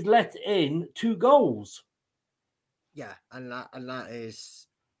 he's let in 2 goals. Yeah, and that's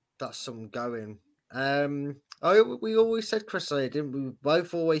some going. We always said, Chris, didn't we?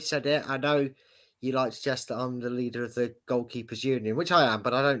 Both always said it. I know you like to suggest that I'm the leader of the goalkeepers union, which I am,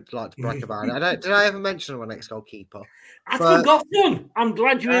 but I don't like to brag about it. Did I ever mention my next goalkeeper? I've forgotten. I'm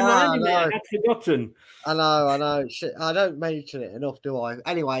glad you reminded me. I'd forgotten. I know. Shit, I don't mention it enough, do I?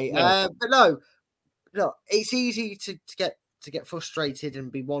 Anyway, but no, it's easy to get frustrated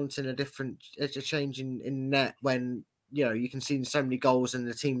and be wanting a change in net when you can see so many goals and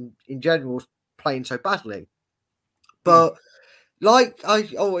the team in general is playing so badly. But like I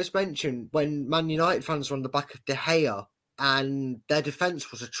always mention, when Man United fans were on the back of De Gea and their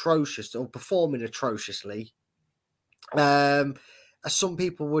defence was atrocious or performing atrociously, as some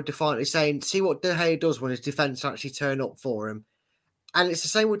people were defiantly saying, see what De Gea does when his defence actually turn up for him. And it's the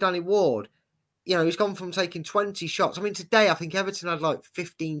same with Danny Ward. He's gone from taking 20 shots. I mean, today, I think Everton had like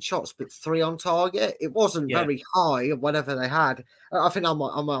 15 shots, but 3 on target. It wasn't very high of whatever they had. I think I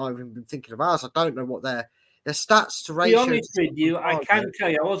might have even been thinking of ours. I don't know what their stats to ratio. To be honest with you, I can tell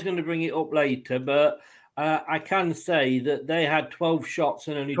you, I was going to bring it up later, but I can say that they had 12 shots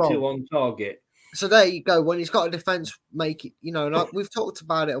and only 2 on target. So there you go. When he's got a defence, make it, like we've talked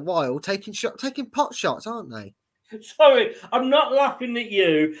about it a while, taking pot shots, aren't they? Sorry, I'm not laughing at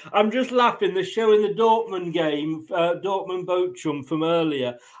you. I'm just laughing. They're showing the Dortmund game, Dortmund Bochum from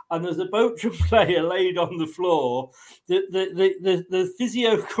earlier, and there's a Bochum player laid on the floor. The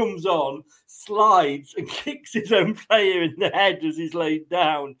physio comes on, slides and kicks his own player in the head as he's laid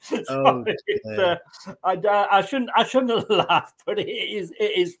down. So I shouldn't laugh, but it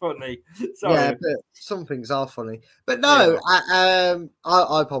is funny. Sorry. Yeah, but some things are funny. But no,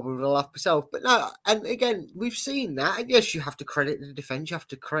 I probably would laugh myself. But no, and again, we've seen that. And yes, you have to credit the defence. You have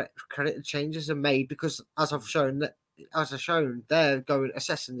to credit the changes are made because, as I've shown, they're going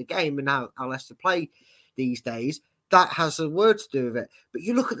assessing the game and how Leicester play these days. That has a word to do with it. But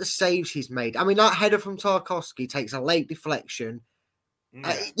you look at the saves he's made. I mean, that header from Tarkowski takes a late deflection.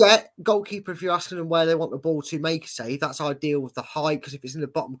 Goalkeeper, if you're asking them where they want the ball to make a save, that's ideal with the height, because if it's in the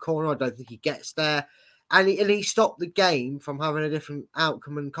bottom corner, I don't think he gets there. And he stopped the game from having a different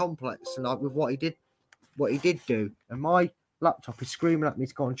outcome and complex tonight with what he did do. And my laptop is screaming at me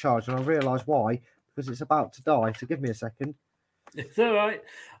to go on charge, and I realise why, because it's about to die. So give me a second. It's all right.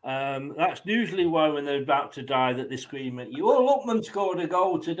 That's usually why when they're about to die that they scream at you. Oh, Lookman scored a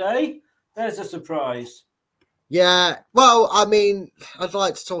goal today. There's a surprise. Yeah, well, I mean, I'd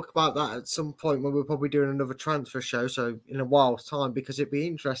like to talk about that at some point when we're probably doing another transfer show, so in a while's time, because it'd be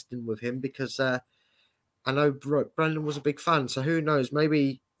interesting with him, because I know Brendan was a big fan, so who knows,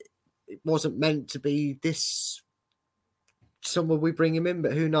 maybe it wasn't meant to be this summer we bring him in,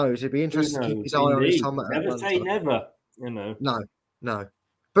 but who knows, it'd be interesting to keep his eye on his time at Never say never, you know. No.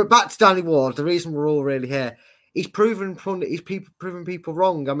 But back to Danny Ward, the reason we're all really here, he's proven people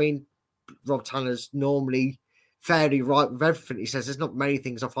wrong. I mean, Rob Tanner's normally fairly right with everything he says. There's not many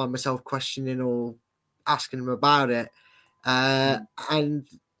things I find myself questioning or asking him about it. And,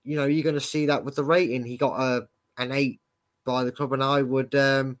 you know, you're going to see that with the rating. He got an 8 by the club, and I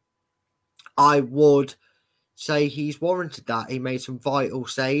would say he's warranted that. He made some vital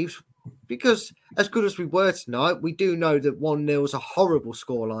saves, because as good as we were tonight, we do know that 1-0 is a horrible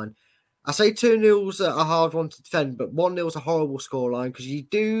scoreline. I say 2-0's a hard one to defend, but 1-0's a horrible scoreline, because you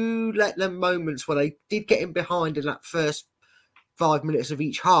do let them moments where they did get in behind in that first 5 minutes of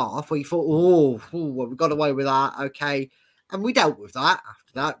each half, where you thought, well, we got away with that, okay. And we dealt with that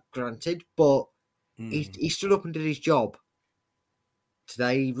after that, granted, but he stood up and did his job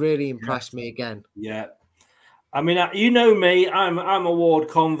today. He really impressed me again. Yeah. I mean, you know me, I'm a Ward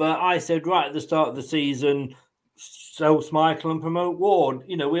convert. I said right at the start of the season, sell Schmeichel and promote Ward.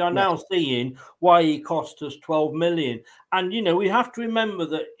 You know, we are now seeing why he cost us 12 million. And, you know, we have to remember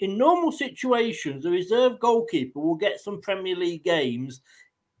that in normal situations, the reserve goalkeeper will get some Premier League games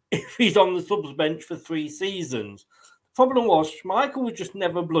if he's on the subs bench for 3 seasons. The problem was Schmeichel was just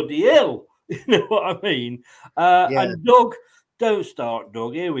never bloody ill. You know what I mean? And Doug, don't start,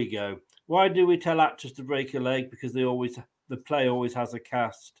 Doug. Here we go. Why do we tell actors to break a leg? Because the play always has a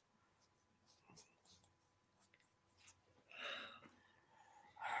cast.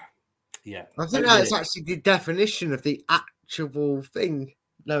 Yeah. I think that's actually the definition of the actual thing,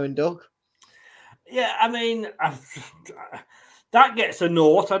 knowing Doug. Yeah, I mean, that gets a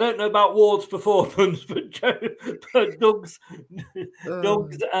naught. I don't know about Ward's performance, but Doug's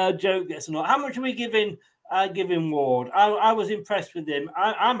joke gets a naught. How much are we giving Ward? I was impressed with him.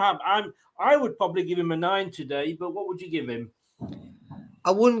 I would probably give him a 9 today, but what would you give him? I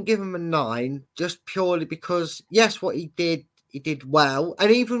wouldn't give him a 9, just purely because, yes, what he did well. And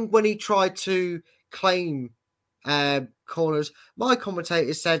even when he tried to claim corners, my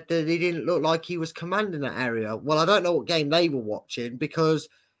commentator said that he didn't look like he was commanding that area. Well, I don't know what game they were watching, because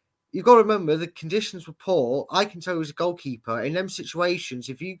you've got to remember the conditions were poor. I can tell you as a goalkeeper, in them situations,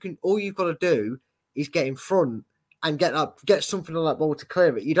 all you've got to do is get in front and get something on that ball to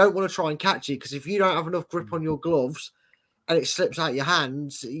clear it. You don't want to try and catch it, because if you don't have enough grip on your gloves and it slips out your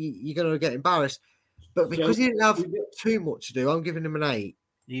hands, you're going to get embarrassed. But because he didn't have too much to do, I'm giving him an 8.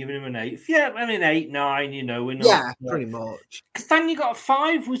 You're giving him an 8? Yeah, I mean 8, 9, you know. We're not, pretty much. Castagne got a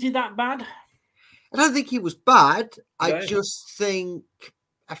 5. Was he that bad? I don't think he was bad. Okay. I just think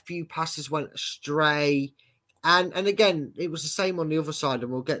a few passes went astray. And again, it was the same on the other side,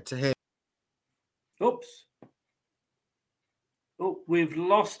 and we'll get to him. Oops. Oh, we've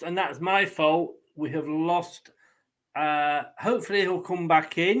lost, and that's my fault. We have lost. Hopefully he'll come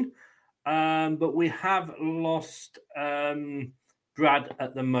back in. But we have lost Brad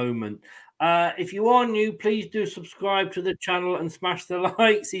at the moment. If you are new, please do subscribe to the channel and smash the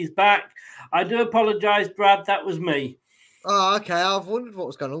likes. He's back. I do apologise, Brad. That was me. Oh, okay. I've wondered what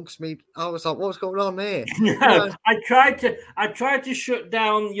was going on, because I was like, what's going on here? No, I tried to shut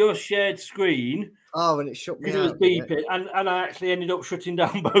down your shared screen. Oh, and it shut me out. It was beeping, and I actually ended up shutting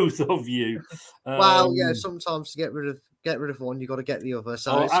down both of you. Well, yeah. Sometimes to get rid of one, you got to get the other.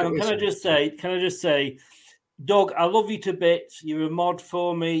 So can I just say, Doug, I love you to bits. You're a mod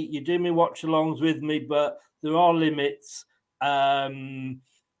for me. You do me watch-alongs with me, but there are limits.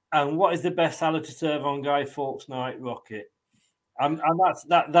 And what is the best salad to serve on Guy Fawkes Night Rocket? And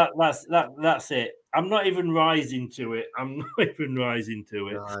that's it. I'm not even rising to it. No.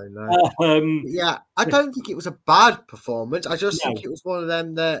 Yeah, I don't think it was a bad performance. I just think it was one of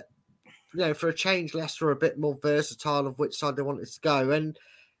them that, for a change, Leicester are a bit more versatile of which side they wanted to go. And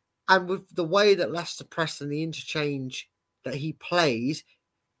with the way that Leicester pressed and the interchange that he plays,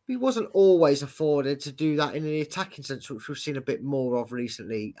 he wasn't always afforded to do that in the attacking sense, which we've seen a bit more of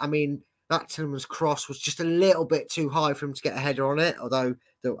recently. I mean, that Tielemans cross was just a little bit too high for him to get a header on it, although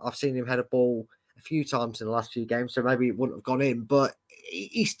I've seen him head a ball a few times in the last few games, so maybe it wouldn't have gone in, but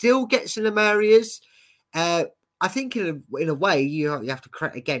he still gets in them areas. I think in a way, you have to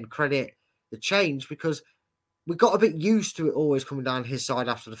credit the change, because we got a bit used to it always coming down his side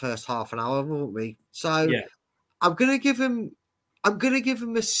after the first half an hour, haven't we? So I'm going to give him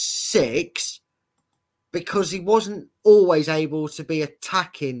a 6, because he wasn't always able to be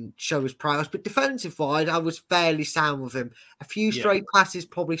attacking, show his prowess, but defensive wise, I was fairly sound with him. A few stray passes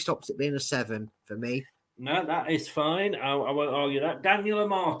probably stops it being a 7 for me. No, that is fine. I won't argue that. Daniel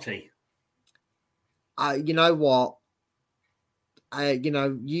Amati. You know what?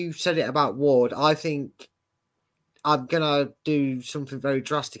 You said it about Ward. I think I'm going to do something very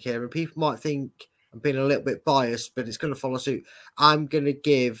drastic here, and people might think I'm being a little bit biased, but it's going to follow suit. I'm going to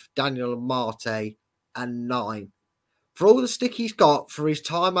give Daniel Amati a 9. For all the stick he's got for his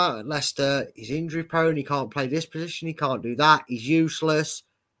time out at Leicester, he's injury prone, he can't play this position, he can't do that, he's useless.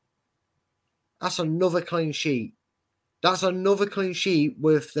 That's another clean sheet. That's another clean sheet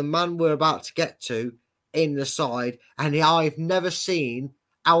with the man we're about to get to in the side. And I've never seen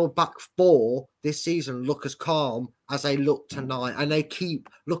our back four this season look as calm as they look tonight. And they keep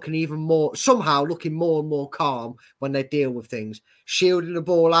looking looking more and more calm when they deal with things. Shielding the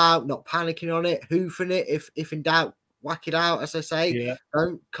ball out, not panicking on it, hoofing it. If in doubt, whack it out, as I say. Yeah.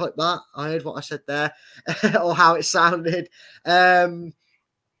 Don't clip that. I heard what I said there or how it sounded. I've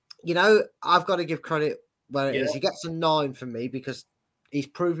got to give credit where it is. He gets a 9 from me because he's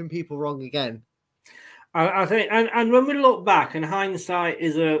proving people wrong again. I think, and when we look back, and hindsight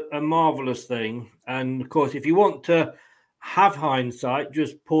is a marvelous thing. And of course, if you want to have hindsight,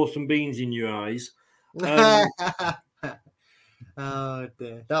 just pour some beans in your eyes. Oh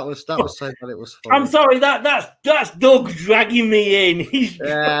dear, that was so bad. It was funny. I'm sorry, that's Doug dragging me in.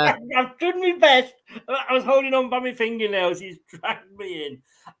 I've done my best. I was holding on by my fingernails. He's dragged me in.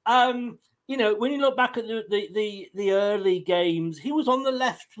 When you look back at the early games, he was on the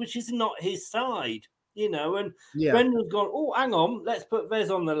left, which is not his side. And Brendan's gone, oh, hang on, let's put Vez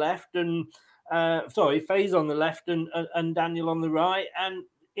on the left and Faze on the left and Daniel on the right, and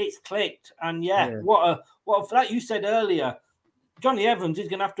it's clicked. And what a like you said earlier, Johnny Evans is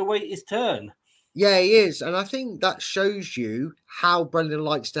going to have to wait his turn. Yeah, he is, and I think that shows you how Brendan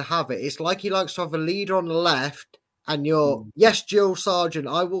likes to have it. It's like he likes to have a leader on the left, and you're yes, Drill Sergeant.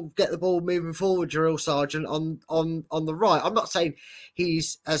 I will get the ball moving forward, Drill Sergeant on the right. I'm not saying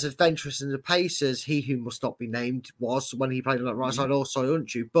he's as adventurous in the pace as he who must not be named was when he played on that right side. Also,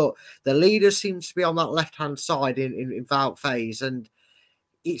 aren't you? But the leader seems to be on that left hand side in Wout Faes, and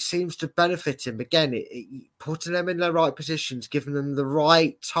it seems to benefit him again. Putting them in their right positions, giving them the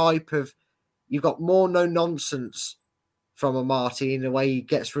right type of. You've got more no nonsense from Amati in the way he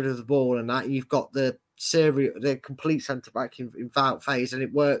gets rid of the ball, and that you've got the complete centre back in Wout Faes, and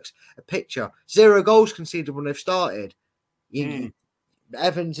it works a picture. 0 goals conceded when they've started.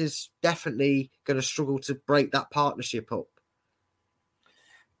 Evans is definitely going to struggle to break that partnership up.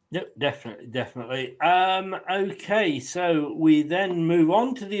 Yep, definitely. Okay, so we then move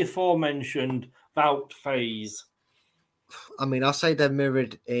on to the aforementioned Wout Faes. I mean, I'll say they're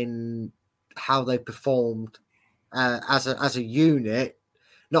mirrored in how they performed as a unit.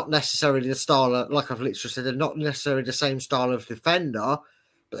 Not necessarily the style, like I've literally said, they're not necessarily the same style of defender,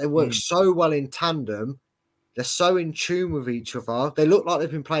 but they work so well in tandem. They're so in tune with each other. They look like they've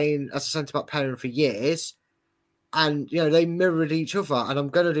been playing as a centre-back pairing for years. And, they mirrored each other. And I'm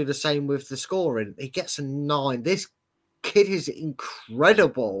going to do the same with the scoring. He gets a 9. This kid is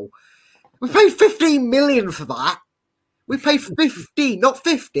incredible. We paid 15 million for that. We paid 50, not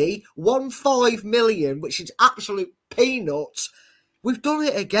 50, 15 million, which is absolute peanuts. We've done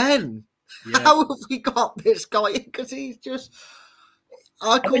it again. Yeah. How have we got this guy? Because he's just...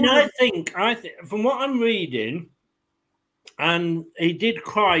 I think from what I'm reading, and he did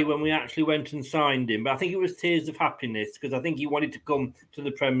cry when we actually went and signed him, but I think it was tears of happiness because I think he wanted to come to the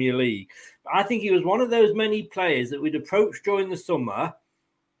Premier League. But I think he was one of those many players that we'd approached during the summer,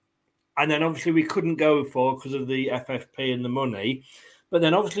 and then obviously we couldn't go for because of the FFP and the money. But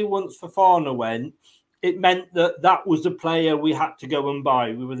then obviously once Fofana went, it meant that was the player we had to go and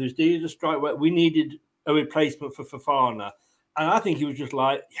buy. We needed a striker. We needed a replacement for Fofana. And I think he was just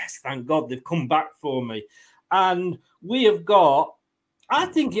like, yes, thank God they've come back for me. And we have got, I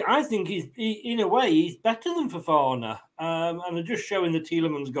think he's in a way, he's better than Fofana. And they're just showing the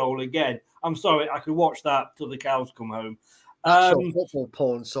Tielemans goal again. I'm sorry, I could watch that till the cows come home. That's all football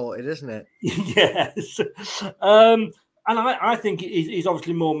porn sorted, isn't it? Yes. And I think he's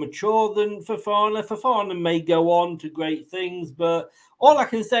obviously more mature than Fofana. Fofana may go on to great things, but all I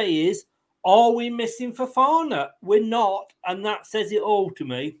can say is, are we missing Fofana? We're not, and that says it all to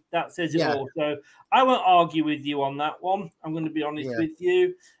me. That says it all. So I won't argue with you on that one. I'm going to be honest with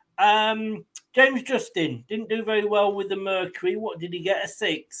you. James Justin didn't do very well with the Mercury. What did he get? A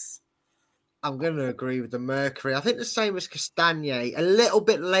 6? I'm going to agree with the Mercury. I think the same as Castagne. A little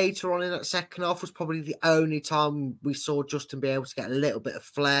bit later on in that second half was probably the only time we saw Justin be able to get a little bit of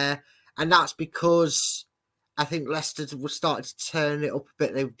flair. And that's because I think Leicester was starting to turn it up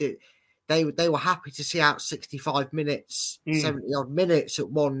a bit. They were happy to see out 65 minutes, 70-odd minutes at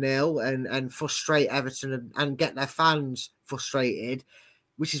 1-0 and frustrate Everton and get their fans frustrated,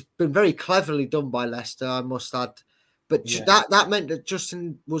 which has been very cleverly done by Leicester, I must add. But that meant that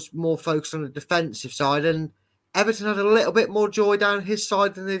Justin was more focused on the defensive side, and Everton had a little bit more joy down his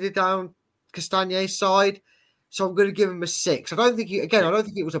side than they did down Castagne's side. So I'm going to give him a 6. I don't think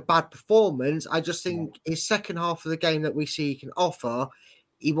it was a bad performance. I just think his second half of the game that we see he can offer,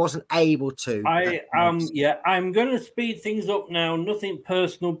 he wasn't able to. I'm going to speed things up now. Nothing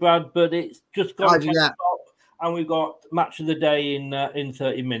personal, Brad, but it's just gone to stop, and we've got match of the day in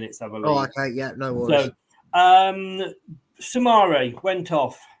 30 minutes, I believe. Oh, okay, yeah, no worries. So, Samari went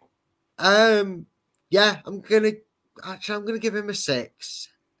off. I'm gonna give him a 6.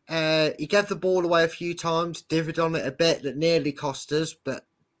 He gave the ball away a few times, divvied on it a bit that nearly cost us, but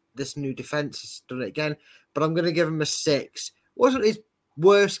this new defense has done it again. But I'm gonna give him a 6. Wasn't his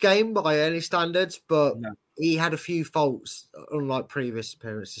worst game by any standards, but he had a few faults unlike previous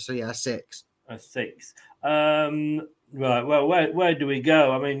appearances. So a 6. A 6. Right. Well, where do we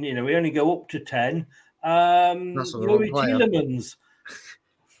go? I mean, we only go up to 10. Louis Tielemans.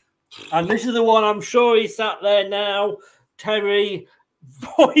 And this is the one I'm sure he sat there now. Terry,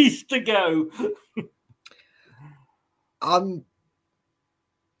 voice to go. I'm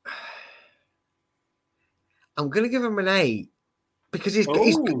going to give him an 8 because his goal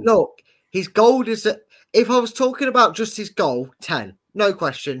is that if I was talking about just his goal, 10, no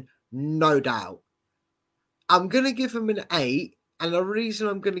question, no doubt. I'm going to give him an 8. And the reason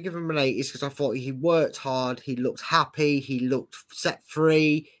I'm going to give him an 8 is because I thought he worked hard. He looked happy. He looked set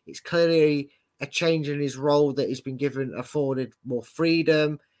free. It's clearly a change in his role that he's been afforded more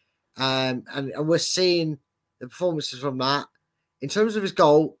freedom. And we're seeing the performances from that. In terms of his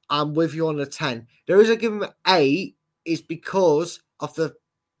goal, I'm with you on a 10. The reason I give him an 8 is because of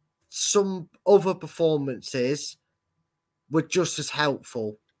some other performances were just as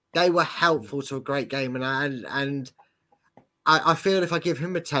helpful. They were helpful to a great game. And I feel if I give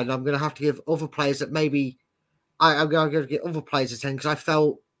him a 10, I'm going to have to give other players that maybe I'm going to give other players a 10 because I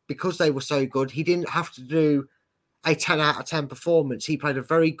felt because they were so good, he didn't have to do a 10 out of 10 performance. He played a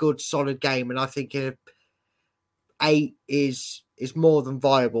very good, solid game, and I think an 8 is more than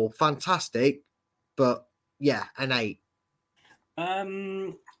viable. Fantastic, but an 8.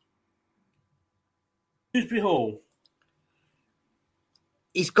 Dewsbury Hall.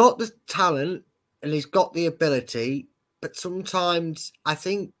 He's got the talent and he's got the ability. But sometimes, I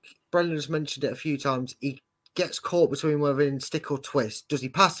think Brendan has mentioned it a few times, he gets caught between whether in stick or twist. Does he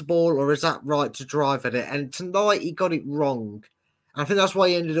pass the ball or is that right to drive at it? And tonight he got it wrong. And I think that's why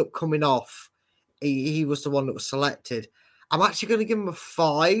he ended up coming off. He was the one that was selected. I'm actually going to give him a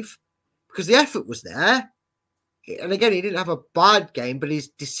 5 because the effort was there. And again, he didn't have a bad game, but his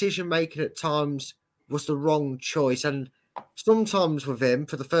decision-making at times was the wrong choice. And sometimes with him,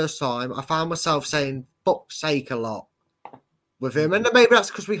 for the first time, I found myself saying, fuck's sake a lot. With him, and maybe that's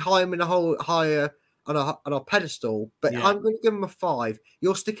because we hire him in higher on a pedestal. But I'm going to give him a 5.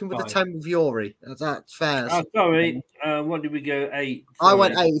 You're sticking with 5. The 10 with Yuri. That's fair. Sorry, what did we go? 8. Sorry. I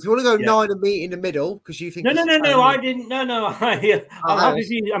went 8. If you want to go 9 and meet in the middle, because you think no, I didn't. No,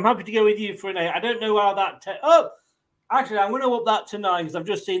 I'm happy to go with you for an 8. I don't know how that. Actually, I'm going to up that to 9 because I've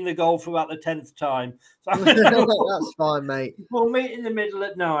just seen the goal for about the 10th time. So that's fine, mate. We'll meet in the middle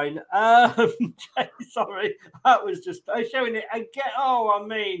at 9. Sorry, that was just showing it.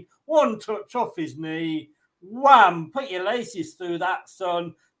 One touch off his knee. Wham! Put your laces through that,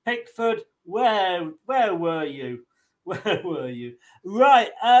 son. Pickford, where were you? Where were you? Right,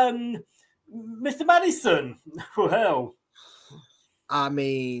 Mr. Maddison. Well, I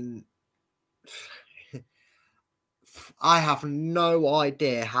mean, I have no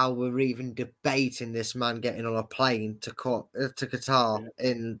idea how we're even debating this man getting on a plane to Qatar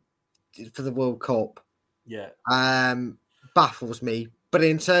for the World Cup. Yeah. Baffles me. But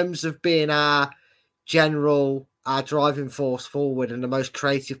in terms of being our driving force forward and the most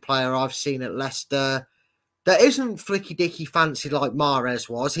creative player I've seen at Leicester, that isn't flicky dicky fancy like Mahrez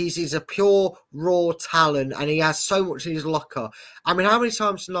was. He's a pure raw talent and he has so much in his locker. I mean, how many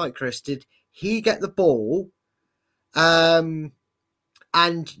times tonight, Chris, did he get the ball? And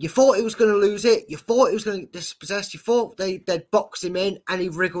you thought he was going to lose it. You thought he was going to get dispossessed. You thought they'd box him in and he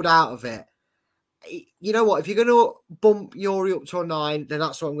wriggled out of it. You know what? If you're going to bump Yuri up to a 9, then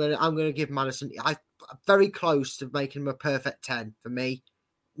that's what I'm going to give Maddison. I'm very close to making him a perfect 10 for me.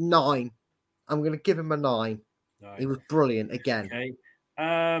 9. I'm going to give him a 9. He was brilliant again. Okay.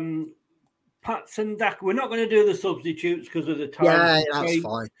 Patson Daka. We're not going to do the substitutes because of the time. Yeah, that's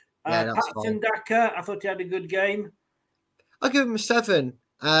fine. Yeah, that's Patson Daka, I thought he had a good game. I'll give him a 7.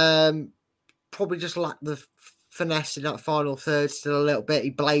 Probably just lacked the finesse in that final third still a little bit. He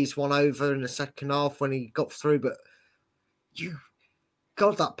blazed one over in the second half when he got through, but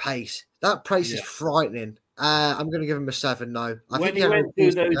God, that pace is frightening. I'm going to give him a 7. No, when he went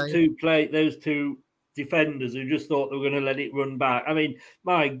through those two defenders who just thought they were going to let it run back. I mean,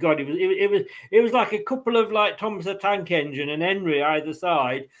 my God, it was like a couple of like Thomas the Tank Engine and Henry either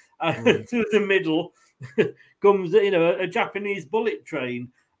side, and through the middle comes a Japanese bullet train.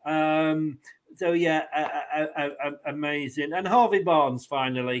 So yeah, amazing. And Harvey Barnes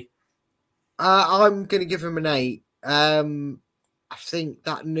finally. I'm going to give him an 8. I think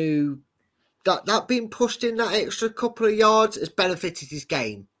that being pushed in that extra couple of yards has benefited his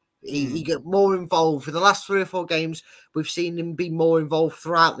game. He got more involved. For the last 3 or 4 games, we've seen him be more involved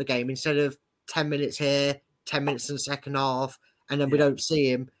throughout the game instead of 10 minutes here, 10 minutes in the second half, and then we don't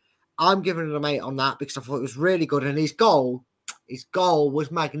see him. I'm giving him an 8 on that because I thought it was really good. And his goal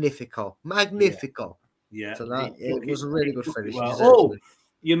was magnifico. Yeah. So it was a really good finish. Well,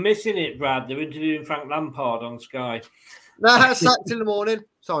 you're missing it, Brad. They're interviewing Frank Lampard on Sky. No, sacked in the morning.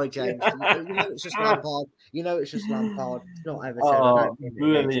 Sorry, James. It's just Lampard. It's not Everton. Oh,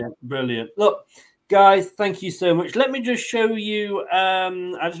 brilliant. Look, guys, thank you so much. Let me just show you.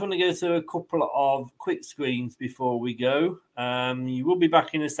 I just want to go through a couple of quick screens before we go. You will be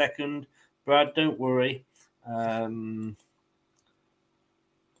back in a second, Brad. Don't worry. It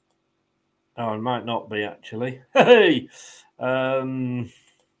might not be actually. Hey, why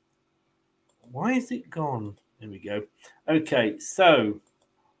is it gone? There we go. Okay, so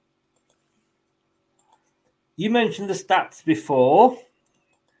you mentioned the stats before.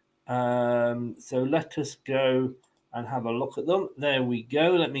 So let us go and have a look at them. There we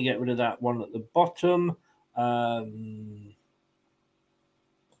go. Let me get rid of that one at the bottom.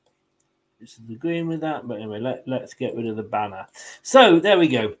 This is agreeing with that, but anyway, let's get rid of the banner. So there we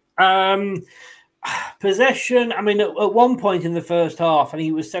go. Possession, I mean, at one point in the first half, I think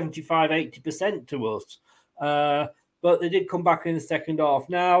it was 75-80% to us. But they did come back in the second half.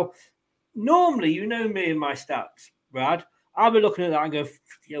 Now, normally, you know me and my stats, Brad. I'll be looking at that and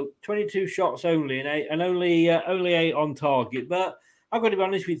go, 22 shots only and only 8 on target. But I've got to be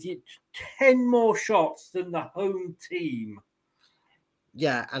honest with you, 10 more shots than the home team.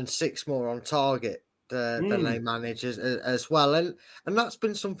 Yeah, and 6 more on target than they manage as well. And that's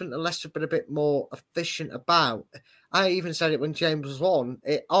been something that Leicester have been a bit more efficient about. I even said it when James was on.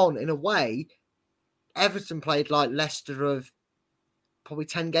 In a way, Everton played like Leicester of probably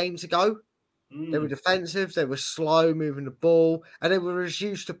 10 games ago. They were defensive, they were slow moving the ball, and they were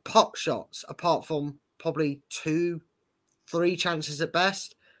reduced to pot shots, apart from probably 2-3 chances at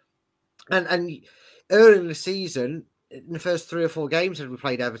best. And early in the season, in the first 3 or 4 games that we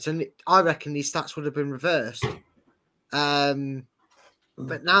played Everton, I reckon these stats would have been reversed. But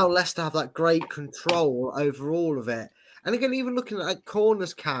now Leicester have that great control over all of it. And again, even looking at that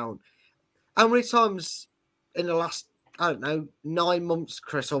corners count, how many times in the last, 9 months,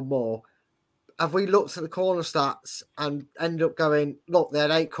 Chris, or more, have we looked at the corner stats and ended up going, look, they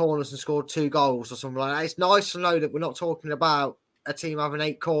had 8 corners and scored 2 goals or something like that? It's nice to know that we're not talking about a team having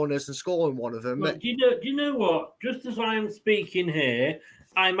 8 corners and scoring one of them. Well, do you know what? Just as I am speaking here,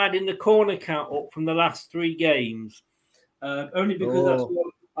 I'm adding the corner count up from the last 3 games. Only because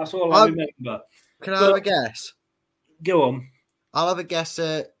that's all I remember. Can I have a guess? Go on. I'll have a guess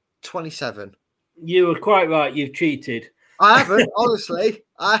at 27. You were quite right. You've cheated. I haven't, honestly.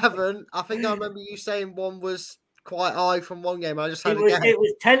 I haven't. I think I remember you saying one was quite high from one game. I just had a guess. It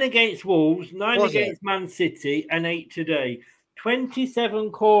was 10 against Wolves, 9 against Man City, and 8 today. 27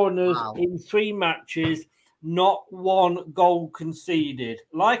 corners in 3 matches, not 1 goal conceded.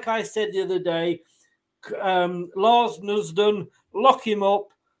 Like I said the other day, Lars Nusden, lock him up,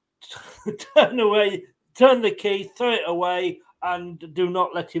 turn the key, throw it away, and do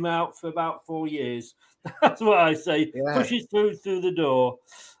not let him out for about 4 years. That's what I say. Yeah. Pushes through the door.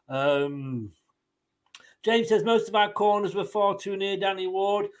 James says most of our corners were far too near Danny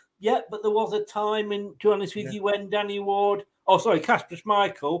Ward. Yeah, but there was a time, to be honest with you, when Danny Ward, Kasper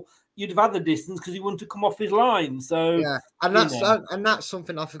Schmeichel, you'd have had the distance because he wouldn't have come off his line. So yeah, and that's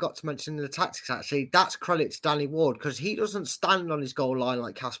something I forgot to mention in the tactics. Actually, that's credit to Danny Ward because he doesn't stand on his goal line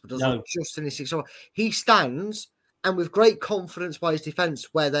like Kasper does. No. Just in his 6. He stands and with great confidence by his defence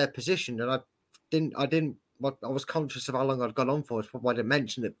where they're positioned. And I was conscious of how long I'd gone on for. It's probably I didn't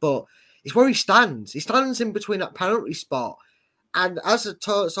mention it, but it's where he stands. He stands in between that penalty spot. And as a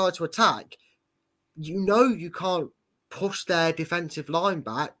side to attack, you can't push their defensive line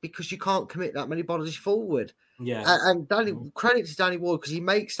back because you can't commit that many bodies forward. Yeah. And credit to Danny Ward because he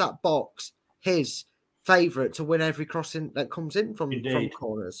makes that box his favourite to win every crossing that comes in from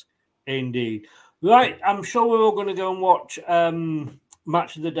corners. Indeed. Right. I'm sure we're all going to go and watch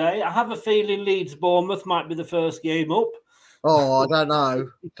Match of the Day. I have a feeling Leeds-Bournemouth might be the first game up. Oh, I don't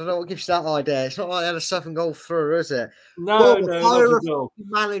know. What gives you that idea. It's not like they had a 7-goal through, is it? No.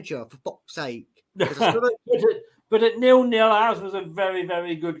 Manager, for fuck's sake. But at 0-0, ours was a very,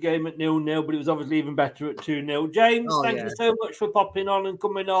 very good game at 0-0, but it was obviously even better at 2-0. James, thank you so much for popping on and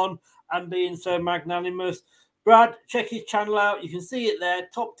coming on and being so magnanimous. Brad, check his channel out. You can see it there,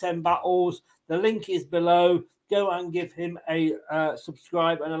 Top 10 Battles. The link is below. Go and give him a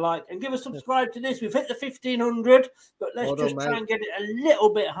subscribe and a like. And give a subscribe to this. We've hit the 1,500, but let's try and get it a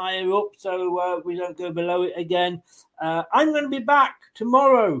little bit higher up so we don't go below it again. I'm going to be back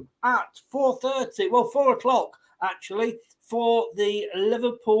tomorrow at 4:30. Well, 4 o'clock, actually, for the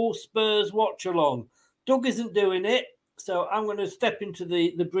Liverpool Spurs watch-along. Doug isn't doing it, so I'm going to step into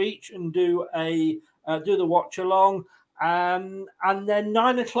the breach and do the watch-along. And then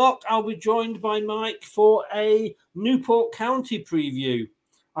 9 o'clock, I'll be joined by Mike for a Newport County preview.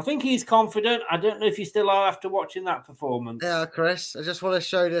 I think he's confident. I don't know if you still are after watching that performance. Yeah, Chris, I just want to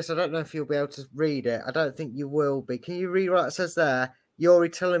show this. I don't know if you'll be able to read it. I don't think you will be. Can you read what it says there? Yuri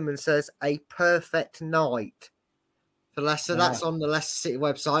Tillman says, a perfect night for Leicester. Yeah. That's on the Leicester City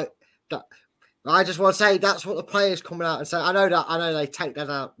website. I just want to say that's what the players coming out and say. I know they take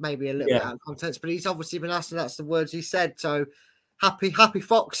that out maybe a little bit out of context, but he's obviously been asked, and that's the words he said. So happy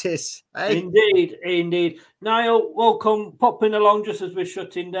foxes. Eh? Indeed. Niall, welcome. Popping along just as we're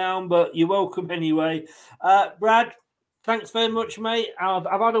shutting down, but you're welcome anyway. Brad, thanks very much, mate. I've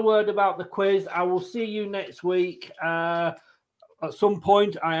had a word about the quiz. I will see you next week. At some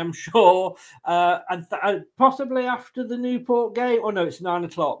point, I am sure, and possibly after the Newport game. Oh, no, it's 9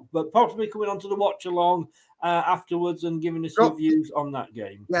 o'clock, but possibly coming on to the watch-along afterwards and giving us reviews on that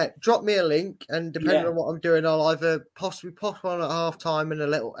game. Yeah, drop me a link, and depending on what I'm doing, I'll either possibly pop on at half-time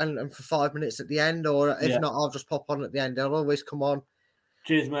and for 5 minutes at the end, or if not, I'll just pop on at the end. I'll always come on.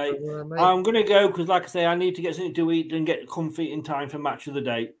 Cheers, mate. I'm going to go because, like I say, I need to get something to eat and get comfy in time for Match of the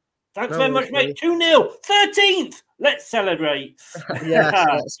Day. Thanks very much, mate. 2-0, 13th. Let's celebrate.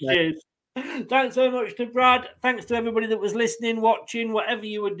 Cheers. Thanks very much to Brad. Thanks to everybody that was listening, watching, whatever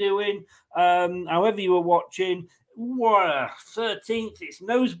you were doing, however you were watching. 13th, it's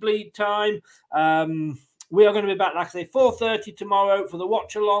nosebleed time. We are going to be back, like I say, 4:30 tomorrow for the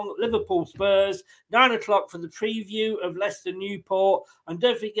watch-along, Liverpool Spurs, 9 o'clock for the preview of Leicester Newport. And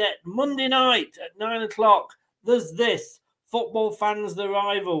don't forget, Monday night at 9 o'clock, there's this. Football fans, the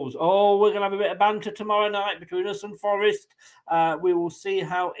rivals. Oh, we're going to have a bit of banter tomorrow night between us and Forest. We will see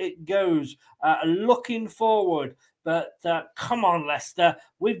how it goes. Looking forward. But come on, Leicester.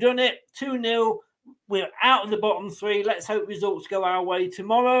 We've done it. 2-0. We're out of the bottom 3. Let's hope results go our way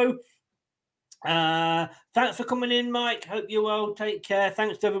tomorrow. Thanks for coming in, Mike. Hope you're well. Take care.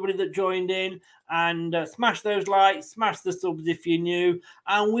 Thanks to everybody that joined in. And smash those likes. Smash the subs if you're new.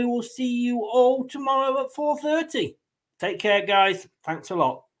 And we will see you all tomorrow at 4:30. Take care, guys. Thanks a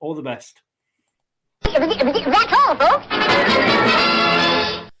lot. All the best. That's all, folks.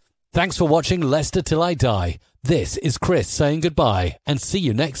 Thanks for watching Leicester Till I Die. This is Chris saying goodbye and see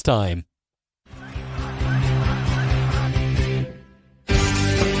you next time.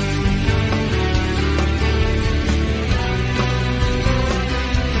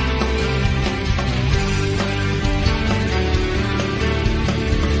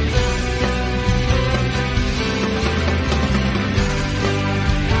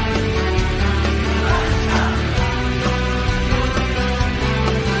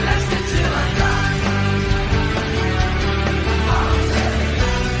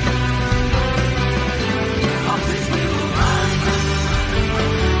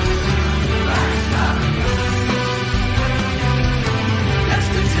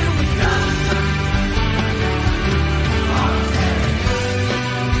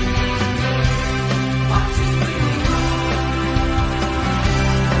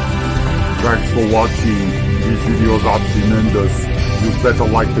 for watching. These videos are tremendous. You better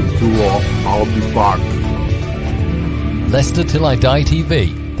like them too, or I'll be back. Leicester Till I Die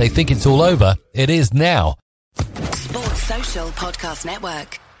TV. They think it's all over. It is now. Sports Social Podcast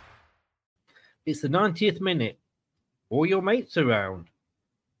Network. It's the 90th minute. All your mates around.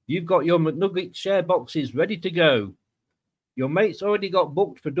 You've got your McNugget share boxes ready to go. Your mates already got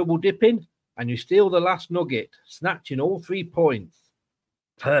booked for double dipping, and you steal the last nugget, snatching all 3 points.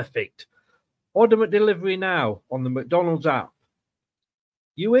 Perfect. Order McDelivery now on the McDonald's app.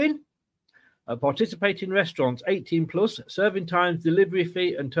 You in? At participating restaurants, 18 plus, serving times, delivery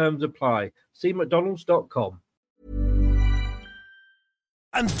fee and terms apply. See mcdonalds.com.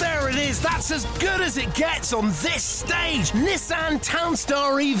 And there it is, that's as good as it gets on this stage. Nissan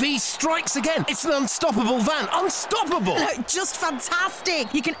Townstar EV strikes again. It's an unstoppable van, unstoppable. Just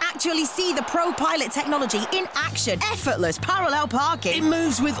fantastic. You can actually see the Pro Pilot technology in action. Effortless parallel parking. It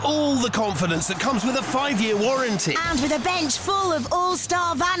moves with all the confidence that comes with a 5-year warranty. And with a bench full of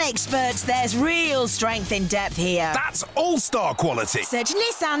all-star van experts, there's real strength in depth here. That's all-star quality. Search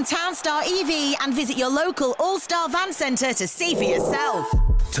Nissan Townstar EV and visit your local all-star van centre to see for yourself.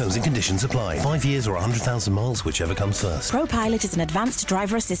 Terms and conditions apply. 5 years or 100,000 miles, whichever comes first. Pro Pilot is an advanced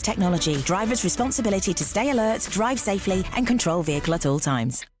driver assist technology. Driver's responsibility to stay alert, drive safely, and control vehicle at all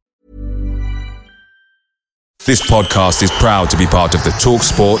times. This podcast is proud to be part of the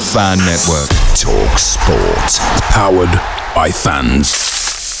TalkSport Fan Network. TalkSport. Powered by fans.